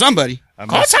Call somebody.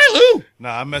 Call Ty Lue.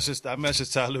 Nah, I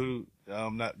messaged Ty Lue,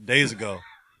 not days ago.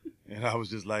 And I was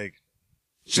just like,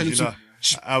 Shouldn't you know,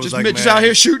 I was just like, just man, out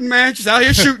here shooting, man. Just out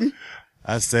here shooting.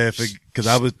 I said, cause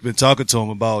I was been talking to him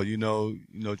about,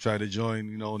 trying to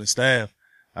join, on the staff.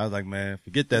 I was like, man,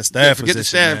 forget that staff. Forget the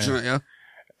position, staff man. joint,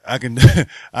 yeah.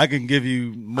 I can give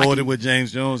you more than what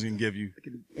James Jones can give you.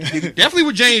 Definitely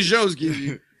what James Jones give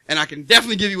you. And I can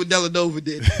definitely give you what Deladova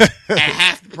did at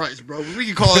half the price, bro. We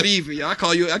can call it even, yo.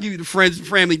 I'll give you the friends and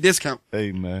family discount.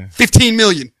 Hey, man. 15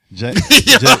 million. You know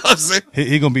what I'm saying?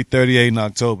 He gonna be 38 in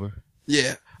October.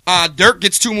 Yeah. Dirk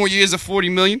gets 2 more years of 40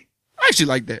 million. I actually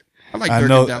like that. I like Dirk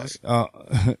in Dallas.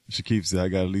 Shakif said I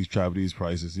gotta at least try for these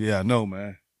prices. Yeah, I know,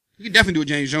 man. You can definitely do what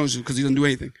James Jones because he doesn't do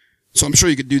anything. So I'm sure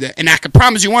you could do that. And I can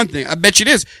promise you one thing. I bet you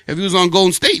this. If he was on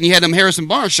Golden State and he had them Harrison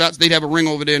Barnes shots, they'd have a ring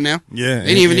over there now. Yeah. They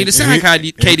didn't even need to sign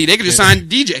KD. They could just sign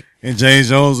DJ. And James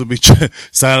Jones will be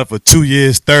signing up for 2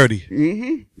 years, 30.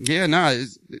 Mm-hmm. Yeah,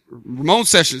 it's Ramon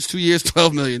Sessions, 2 years,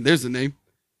 12 million. There's the name.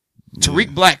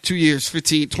 Tariq Black, 2 years,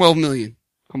 12 million.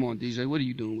 Come on, DJ. What are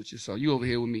you doing with yourself? You over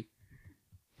here with me.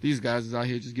 These guys is out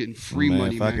here just getting free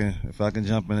money, man. If I can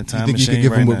jump in a time You think machine you could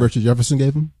give him right what now. Richard Jefferson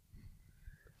gave him?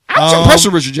 I was impressed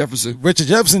with Richard Jefferson. Richard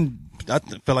Jefferson, I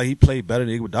felt like he played better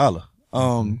than Iguodala.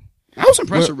 I was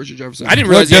impressed with Richard Jefferson. I didn't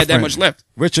realize he had that much left.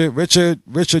 Richard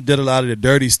did a lot of the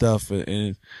dirty stuff,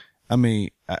 and I mean,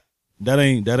 that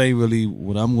ain't really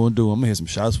what I'm gonna do. I'm gonna hit some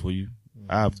shots for you.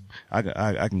 I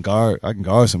can guard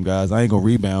some guys. I ain't gonna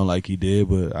rebound like he did,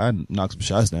 but I knock some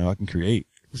shots down. I can create.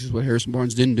 Which is what Harrison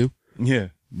Barnes didn't do. Yeah.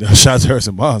 The shots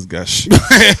Harrison Barnes got.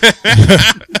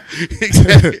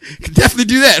 Exactly. Could definitely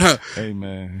do that, huh? Hey,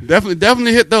 man.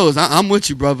 Definitely hit those. I'm with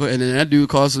you, brother. And then that dude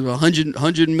cost him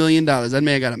 $100 million. That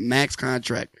man got a max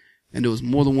contract. And there was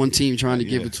more than one team trying to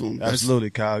give it to him. Absolutely,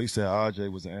 Kyle. He said RJ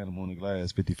was an animal in the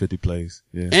glass, 50-50 plays.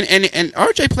 Yeah. And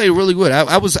RJ played really good.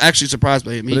 I was actually surprised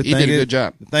by him. He did a good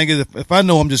job. The thing is, if I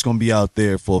know I'm just going to be out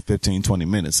there for 15, 20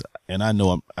 minutes, and I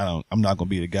know I'm not going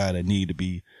to be the guy that need to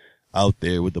be out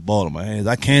there with the ball in my hands,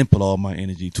 I can put all my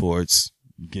energy towards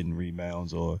getting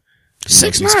rebounds or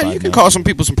 6'9", you can cause some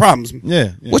people some problems.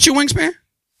 Yeah. What's your wingspan?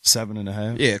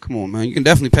 7.5. Yeah, come on, man. You can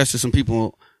definitely pester some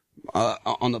people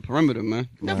on the perimeter, man.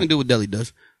 Definitely do what Deli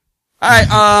does. All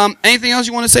right. Anything else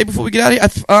you want to say before we get out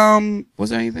of here? Was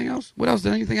there anything else? What else?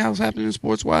 Did anything else happen in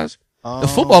sports wise? The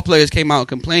football players came out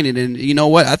complaining, and you know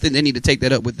what? I think they need to take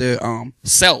that up with their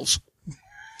cells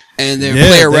and their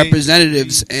player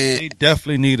representatives. They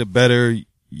definitely need a better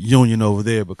union over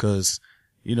there because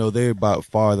they're by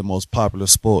far the most popular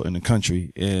sport in the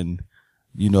country, and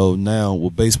now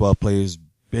with baseball players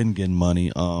been getting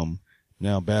money,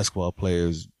 now basketball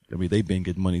players, I mean, they've been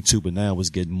getting money too, but now it's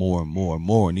getting more and more and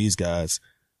more. And these guys,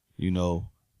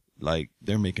 like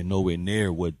they're making nowhere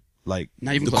near what, like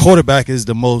not even the close. quarterback is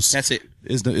the most, that's it,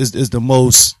 is the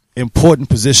most important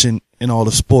position in all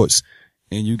the sports.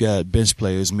 And you got bench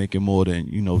players making more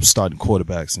than, starting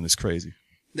quarterbacks, and it's crazy.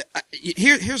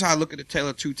 Here's how I look at the tale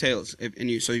of two tales.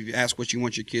 So if you ask what you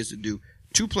want your kids to do,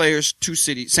 2 players, 2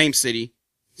 cities,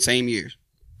 same years.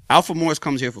 Alpha Morris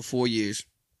comes here for 4 years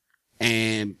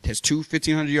and has 2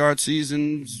 1,500-yard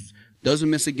seasons, doesn't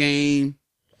miss a game,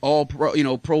 all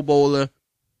pro, pro bowler,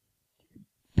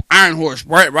 iron horse,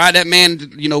 ride that man,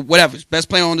 whatever, best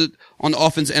player on the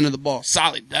offensive end of the ball,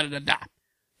 solid, da-da-da-da.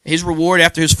 His reward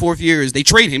after his 4th year is they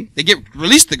trade him, they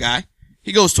release the guy,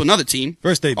 he goes to another team.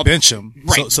 First they bench him,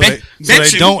 right? So they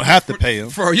don't have to pay him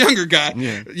for a younger guy,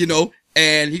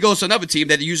 and he goes to another team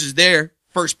that uses their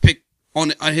first pick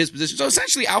on his position. So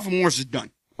essentially, Alpha Morris is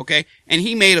done. Okay, and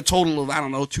he made a total of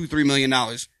 $2-3 million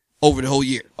over the whole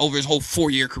year, over his whole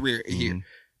 4-year career here.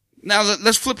 Now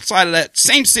let's flip the side of that.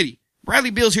 Same city.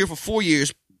 Bradley Beal's here for 4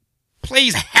 years,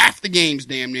 plays half the games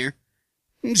damn near.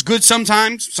 He's good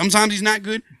sometimes he's not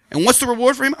good. And what's the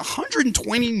reward for him?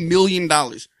 $120 million.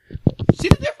 See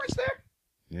the difference there?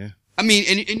 Yeah. I mean,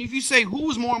 and if you say who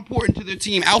was more important to their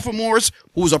team, Alfred Morris,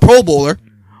 who was a Pro Bowler,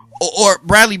 or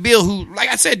Bradley Beal, who, like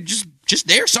I said, just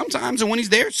there sometimes, and when he's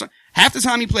there, half the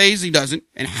time he plays, he doesn't,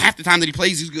 and half the time that he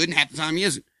plays, he's good, and half the time he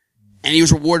isn't. And he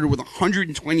was rewarded with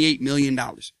 $128 million.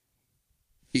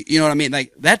 You know what I mean?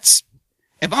 Like, that's,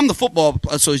 if I'm the football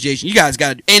association, you guys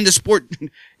got, and the sport,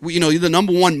 you're the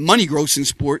number one money grossing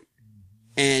sport,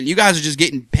 and you guys are just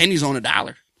getting pennies on a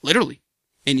dollar, literally.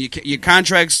 And your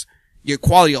contracts, your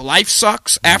quality of life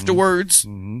sucks afterwards.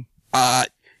 Mm-hmm.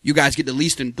 You guys get the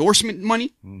least endorsement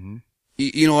money. Mm-hmm.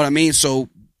 You know what I mean? So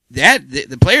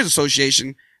the Players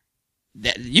Association,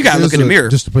 that you gotta look in the mirror.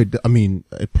 Just to play, I mean,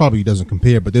 it probably doesn't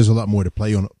compare, but there's a lot more to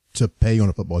pay on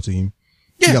a football team.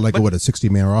 Yeah, you got like a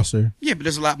 60-man roster. Yeah, but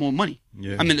there's a lot more money.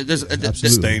 Yeah. I mean, the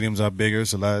stadiums are bigger.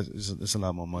 It's a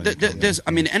lot more money.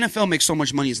 I mean, the NFL makes so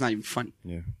much money, it's not even funny.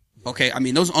 Yeah. Okay. I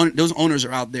mean, those owners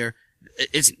are out there.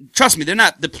 Trust me, they're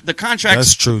not, the contracts,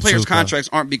 That's true, players' contracts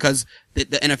aren't because the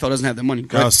NFL doesn't have the money.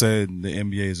 Kyle said the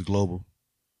NBA is global.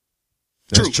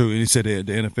 That's true. And he said the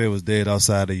NFL was dead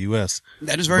outside the U.S.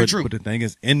 That is very true. But the thing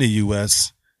is, in the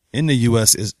U.S.,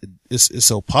 it's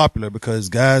so popular because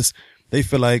guys, they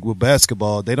feel like with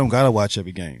basketball, they don't gotta watch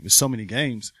every game. There's so many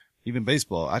games. Even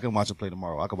baseball, I can watch them play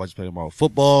tomorrow. I can watch them play tomorrow.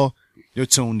 Football, you're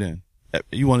tuned in.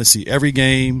 You want to see every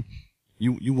game.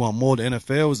 You want more. The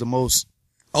NFL is the most.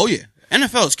 Oh yeah.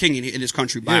 NFL is king in this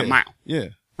country by a mile. Yeah.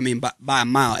 I mean, by a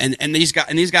mile. And these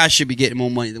guys should be getting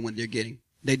more money than what they're getting.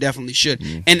 They definitely should.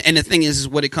 Mm. And the thing is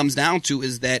what it comes down to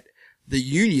is that the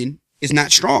union is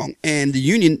not strong. And the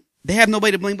union, they have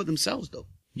nobody to blame but themselves though.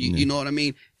 You know what I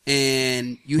mean?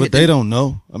 And but they don't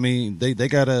know. I mean,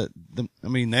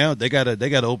 now they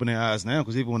gotta open their eyes now.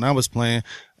 Cause even when I was playing,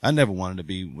 I never wanted to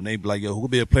be, when they be like, yo, who will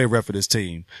be a player rep for this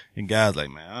team? And guys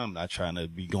like, man, I'm not trying to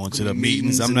be going to the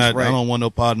meetings. I don't want no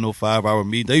part of no 5-hour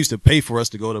meeting. They used to pay for us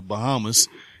to go to Bahamas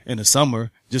in the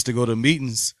summer just to go to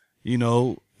meetings,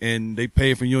 and they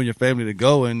pay for you and your family to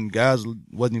go, and guys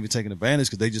wasn't even taking advantage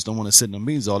because they just don't want to sit in the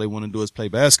meetings. All they want to do is play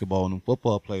basketball. And the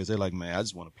football players, they're like, man, I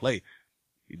just want to play.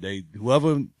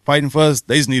 Whoever fighting for us,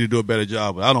 they just need to do a better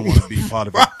job, but I don't want to be part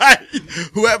of it. Right.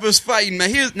 Whoever's fighting. Now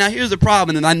here's the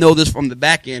problem, and I know this from the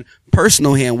back end,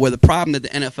 personal hand, where the problem that the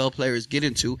NFL players get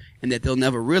into and that they'll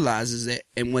never realize is that,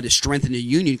 and when the strength in the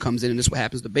union comes in, and this is what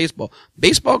happens to baseball.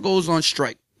 Baseball goes on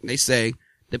strike.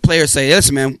 The players say,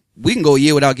 listen, man, we can go a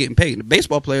year without getting paid. And the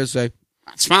baseball players say,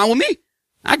 that's fine with me.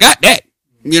 I got that.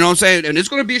 You know what I'm saying? And it's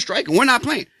going to be a strike, and we're not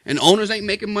playing. And the owners ain't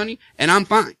making money, and I'm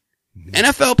fine.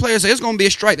 NFL players say it's going to be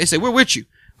a strike. They say, we're with you.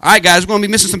 All right, guys, we're going to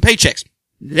be missing some paychecks.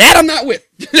 That I'm not with.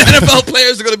 The NFL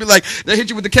players are going to be like, they hit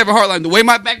you with the Kevin Hart line. The way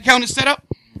my bank account is set up,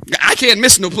 I can't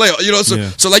miss no player.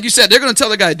 So like you said, they're going to tell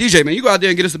the guy, DJ, man, you go out there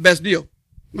and get us the best deal.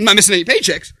 I'm not missing any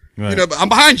paychecks. Right. But I'm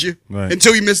behind you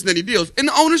until you're missing any deals. And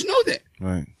the owners know that.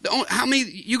 Right.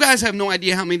 You guys have no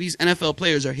idea how many of these NFL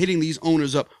players are hitting these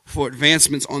owners up for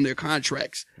advancements on their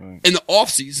contracts in the off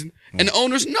season. And the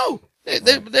owners know.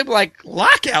 They're like,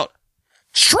 lockout.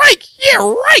 Strike. Yeah,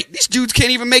 right. These dudes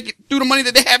can't even make it through the money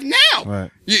that they have now.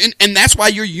 Right. And that's why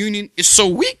your union is so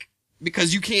weak,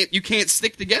 because you can't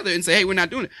stick together and say, hey, we're not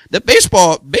doing it. The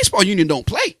baseball union don't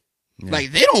play. Yeah.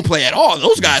 Like, they don't play at all.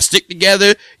 Those guys stick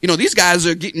together. These guys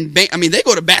are getting they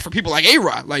go to bat for people like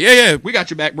A-Rod. Like, yeah, we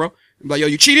got your back, bro. Like, yo,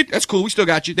 you cheated? That's cool. We still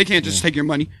got you. They can't just take your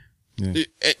money. Yeah.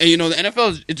 And the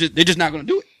NFL they're just not going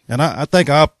to do it. And I think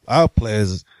our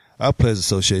players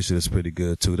association is pretty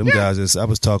good too. Them guys I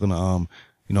was talking to,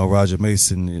 Roger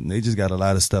Mason, and they just got a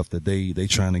lot of stuff that they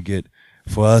trying to get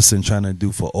for us and trying to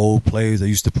do for old players that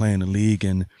used to play in the league,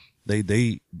 and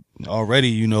they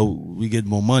already, we get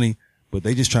more money, but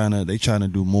they just trying to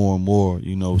do more and more,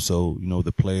 so,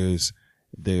 the players,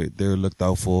 they're looked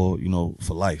out for,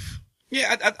 for life.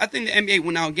 Yeah, I think the NBA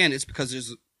went out again. It's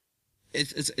because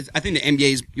I think the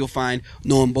NBA's, you'll find,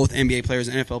 knowing both NBA players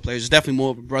and NFL players, it's definitely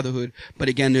more of a brotherhood. But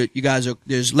again, you guys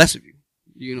there's less of you.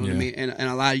 You know what I mean? And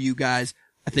a lot of you guys,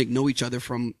 I think, know each other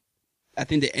from, I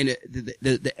think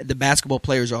the basketball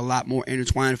players are a lot more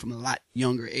intertwined from a lot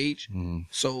younger age. Mm-hmm.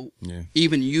 So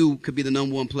even you could be the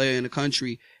number one player in the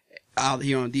country out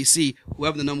here on DC.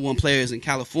 Whoever the number one player is in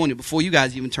California, before you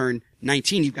guys even turn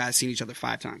 19, you guys seen each other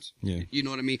 5 times. Yeah. You know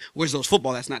what I mean? Whereas those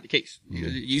football, that's not the case. Mm-hmm.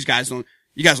 You guys don't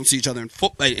see each other in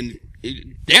football, and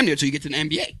damn near till you get to the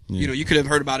NBA. Yeah. You could have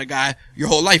heard about a guy your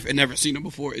whole life and never seen him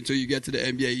before until you get to the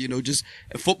NBA. Just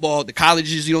in football, the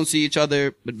colleges, you don't see each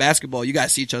other, but basketball, you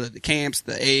guys see each other at the camps,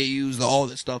 the AAUs, all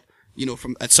that stuff,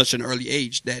 from at such an early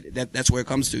age that's where it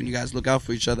comes to, and you guys look out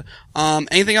for each other.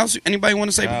 Anything else anybody want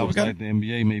to say before we go? Like the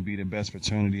NBA may be the best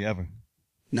fraternity ever.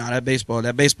 Nah, that baseball,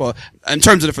 in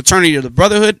terms of the fraternity or the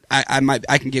brotherhood,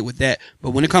 I can get with that.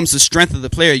 But when it comes to strength of the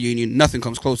player union, nothing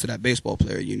comes close to that baseball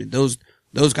player union. Those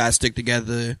guys stick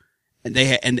together and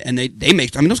they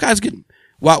make, I mean, those guys get,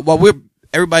 while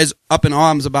everybody's up in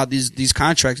arms about these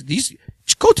contracts,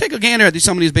 go take a gander at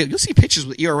some of these, you'll see pictures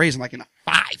with ERAs like in the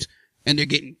fives and they're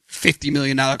getting $50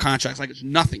 million contracts like it's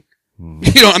nothing.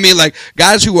 You know what I mean? Like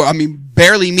guys who are, I mean,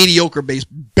 barely mediocre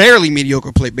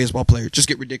baseball players just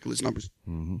get ridiculous numbers.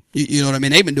 Mm-hmm. You know what I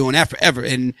mean? They've been doing that forever.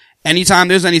 And anytime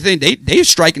there's anything, they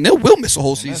strike and will miss a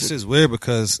whole season. That's just weird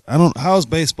because how's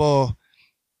baseball?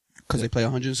 Cause they play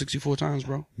 164 times,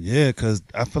 bro. Yeah. Cause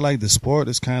I feel like the sport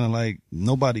is kind of like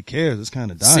nobody cares. It's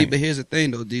kind of dying. See, but here's the thing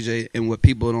though, DJ, and what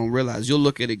people don't realize, you'll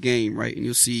look at a game, right? And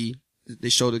you'll see, they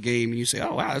show the game and you say,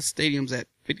 oh wow, this stadium's at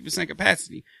 50%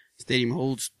 capacity. Stadium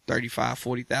holds 35,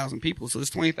 40,000 people. So there's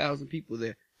 20,000 people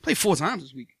there. Play 4 times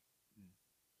this week.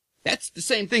 That's the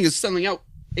same thing as selling out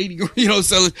 80,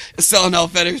 selling out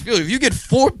FedEx Field. If you get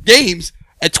 4 games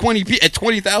at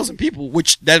 20,000 people,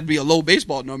 which that'd be a low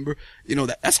baseball number,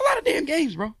 that's a lot of damn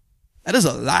games, bro. That is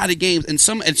a lot of games. And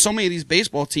so many of these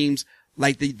baseball teams,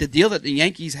 like the deal that the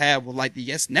Yankees have with like the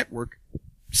Yes Network,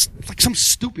 it's like some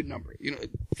stupid number,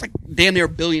 it's like damn near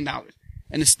 $1 billion.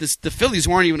 And it's the Phillies,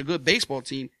 who aren't even a good baseball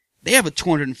team, they have a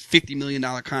 $250 million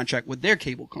contract with their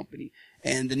cable company.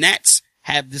 And the Nats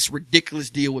have this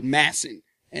ridiculous deal with Masson.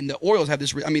 And the Orioles have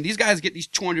this, these guys get these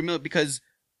 $200 million because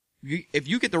if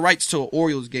you get the rights to an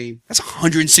Orioles game, that's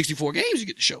 164 games you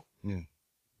get to show. Yeah.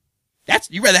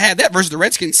 You rather have that versus the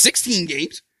Redskins 16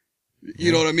 games.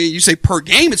 You know what I mean? You say per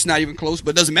game, it's not even close,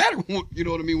 but it doesn't matter. You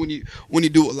know what I mean? When you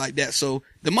do it like that. So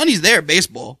the money's there,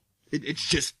 baseball.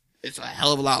 It's a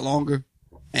hell of a lot longer.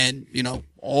 And,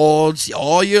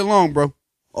 all year long, bro.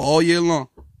 All year long.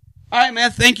 All right,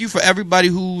 man. Thank you for everybody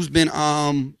who's been,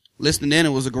 listening in. It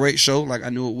was a great show, like I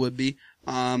knew it would be.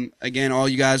 Again, all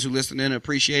you guys who listened in,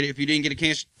 appreciate it. If you didn't get a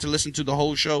chance to listen to the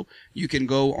whole show, you can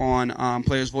go on,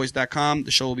 playersvoice.com.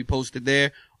 The show will be posted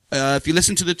there. If you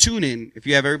listen to the TuneIn, if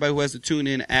you have everybody who has the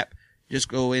TuneIn app, just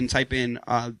go and type in,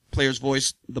 Players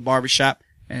Voice, the Barbershop,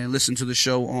 and listen to the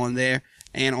show on there.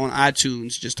 And on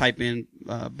iTunes, just type in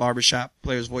Barbershop,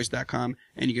 playersvoice.com,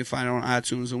 and you can find it on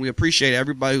iTunes. And we appreciate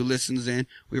everybody who listens in.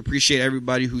 We appreciate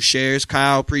everybody who shares.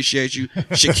 Kyle, appreciate you.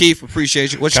 Shakif,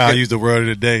 appreciate you. Kyle used the word of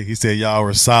the day. He said, y'all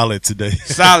were solid today.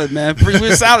 Solid, man.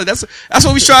 We're solid. That's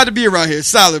what we tried to be around here.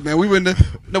 Solid, man. We were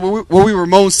were we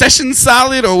Ramon Sessions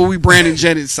solid, or were we Brandon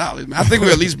Jennings solid, man? I think we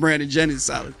were at least Brandon Jennings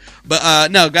solid.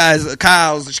 But, no, guys,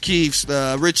 Kyle's, the Keiths,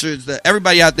 the Richards,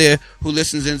 everybody out there who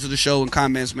listens into the show and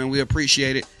comments, man, we appreciate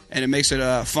it. And it makes it,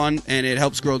 fun and it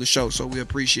helps grow the show. So we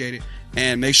appreciate it.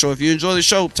 And make sure if you enjoy the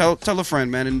show, tell a friend,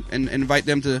 man, and invite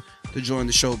them to join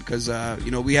the show because,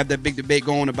 we have that big debate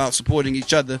going about supporting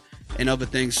each other and other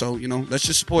things. So, let's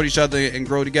just support each other and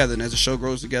grow together. And as the show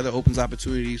grows together, it opens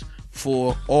opportunities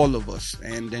for all of us.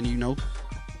 And then,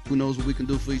 who knows what we can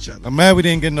do for each other. I'm mad we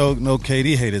didn't get no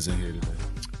KD haters in here today.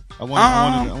 I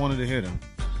wanted to hear them.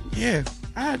 Yeah,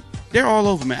 they're all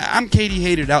over, man. I'm KD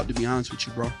hated out, to be honest with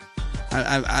you, bro.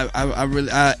 I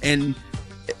really, and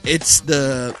it's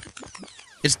the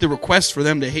request for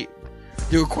them to hate.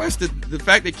 The request the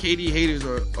fact that KD haters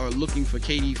are looking for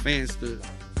KD fans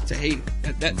to hate him.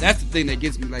 That's the thing that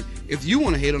gets me. Like, if you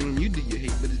want to hate on them, you do your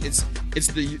hate, but it's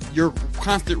your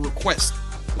constant request.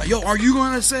 Like, yo, are you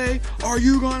gonna say?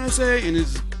 And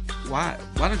it's why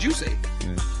don't you say it?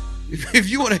 Yeah. If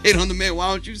you want to hate on the man, why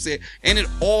don't you say it? And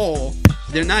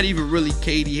they're not even really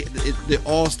KD. It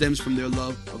all stems from their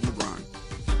love of LeBron,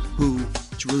 who,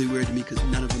 it's really weird to me because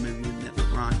none of them have even met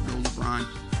LeBron, know LeBron,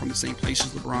 from the same place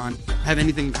as LeBron, have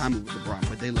anything in common with LeBron,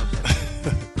 but they love that.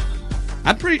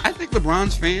 I think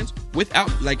LeBron's fans,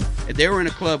 if they were in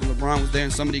a club and LeBron was there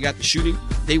and somebody got the shooting,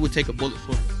 they would take a bullet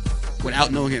for him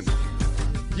without knowing him.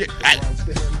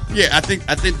 Yeah, I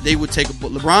think they would take a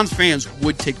bullet. LeBron's fans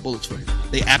would take bullets for him.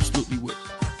 They absolutely would.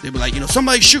 They'd be like,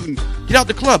 somebody's shooting. Get out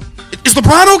the club. Is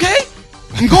LeBron okay?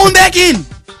 I'm going back in.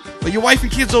 But your wife and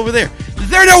kids over there.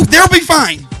 They'll be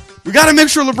fine. We got to make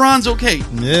sure LeBron's okay.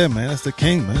 Yeah, man. That's the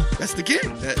king, man. That's the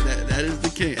king. That is the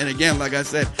king. And again, like I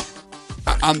said,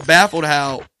 I'm baffled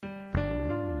how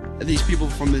these people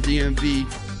from the DMV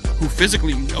who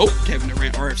physically know Kevin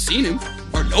Durant or have seen him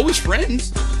or know his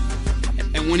friends,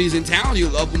 and when he's in town, you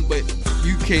love him, but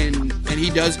you can, and he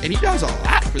does a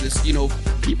lot for this,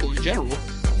 people in general.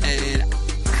 And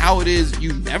how it is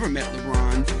you never met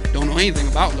LeBron, don't know anything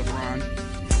about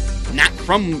LeBron, not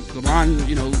from LeBron,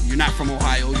 you're not from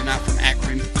Ohio, you're not from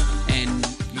Akron, and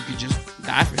you could just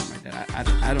die for him like that.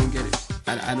 I don't get it.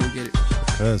 I don't get it.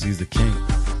 Because he's the king.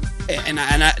 And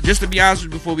I just to be honest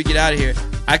with you, before we get out of here,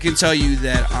 I can tell you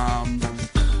that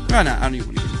No, I don't even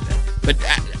want to get into that. But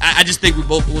I just think we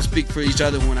both will speak for each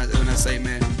other when I say,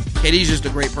 man, KD's just a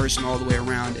great person all the way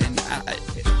around. And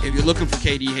if you're looking for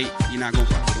KD hate, you're not going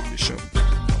to find it on this show.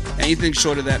 Anything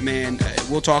short of that, man,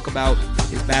 we'll talk about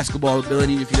his basketball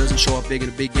ability. If he doesn't show up big in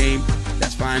a big game,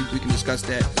 that's fine. We can discuss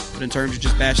that. But in terms of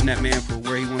just bashing that man for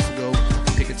where he wants to go,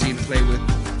 pick a team to play with,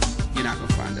 you're not going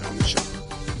to find that on the show.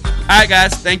 All right,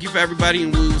 guys. Thank you for everybody,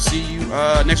 and we will see you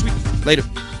next week. Later.